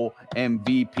Bowl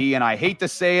MVP. And I hate to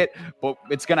say it, but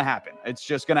it's going to happen. It's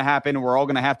just going to happen. We're all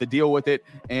going to have to deal with it.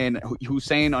 And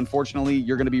Hussein, unfortunately,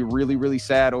 you're going to be really, really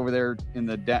sad over there in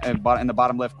the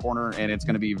bottom left corner, and it's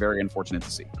going to be very unfortunate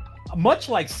to see. Much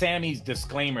like Sammy's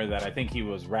disclaimer that I think he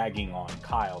was ragging on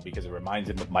Kyle because it reminds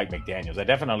him of Mike McDaniels, I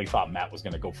definitely thought Matt was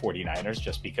going to go 49ers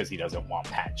just because he doesn't want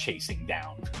Pat chasing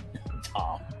down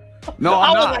Tom. No,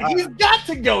 I'm not. Like, he's got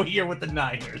to go here with the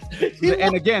Niners.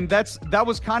 And again, that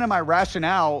was kind of my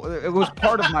rationale. It was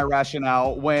part of my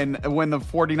rationale when the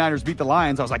 49ers beat the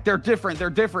Lions. I was like, they're different.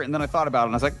 And then I thought about it,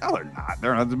 and I was like, no, they're not.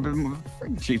 They're not. The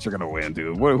freaking Chiefs are going to win,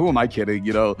 dude. Who am I kidding?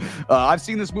 I've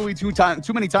seen this movie too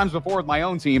many times before with my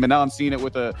own team, and now I'm seeing it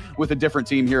with a different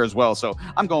team here as well. So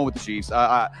I'm going with the Chiefs.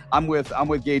 I'm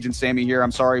with Gage and Sammy here.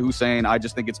 I'm sorry, Hussein. I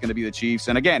just think it's going to be the Chiefs.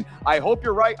 And again, I hope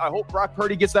you're right. I hope Brock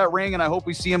Purdy gets that ring, and I hope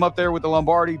we see him up there with the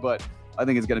Lombardi, but I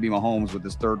think it's going to be Mahomes with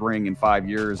his third ring in 5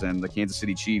 years, and the Kansas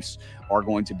City Chiefs are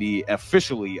going to be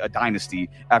officially a dynasty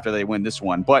after they win this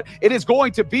one. But it is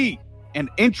going to be an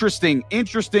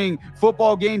interesting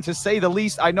football game, to say the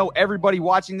least. I know everybody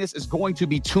watching this is going to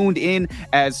be tuned in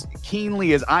as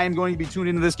keenly as I am going to be tuned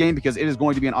into this game, because it is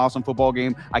going to be an awesome football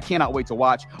game. I cannot wait to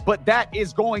watch. But that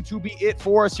is going to be it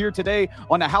for us here today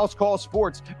on the House Call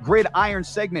Sports Gridiron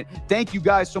segment. Thank you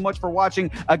guys so much for watching.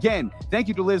 Again, thank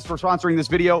you to Liz for sponsoring this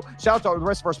video. Shout out to the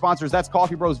rest of our sponsors. That's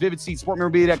Coffee Bros, Vivid Seats,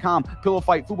 SportMemorabilia.com, Pillow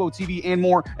Fight, Fubo TV, and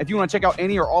more. If you want to check out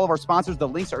any or all of our sponsors, the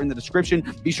links are in the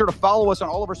description. Be sure to follow us on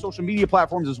all of our social media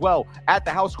platforms as well at the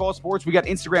House Call Sports. We got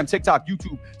Instagram, TikTok,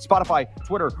 YouTube, Spotify,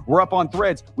 Twitter. We're up on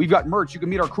Threads. We've got merch. You can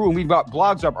meet our crew, and we've got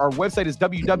blogs up. Our website is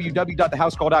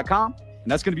www.thehousecall.com,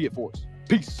 and that's going to be it for us.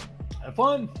 Peace. Have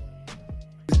fun.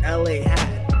 LA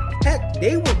had. Heck,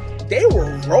 they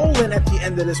were rolling at the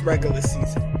end of this regular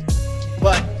season.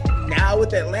 But now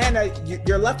with Atlanta,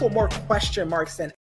 you're left with more question marks than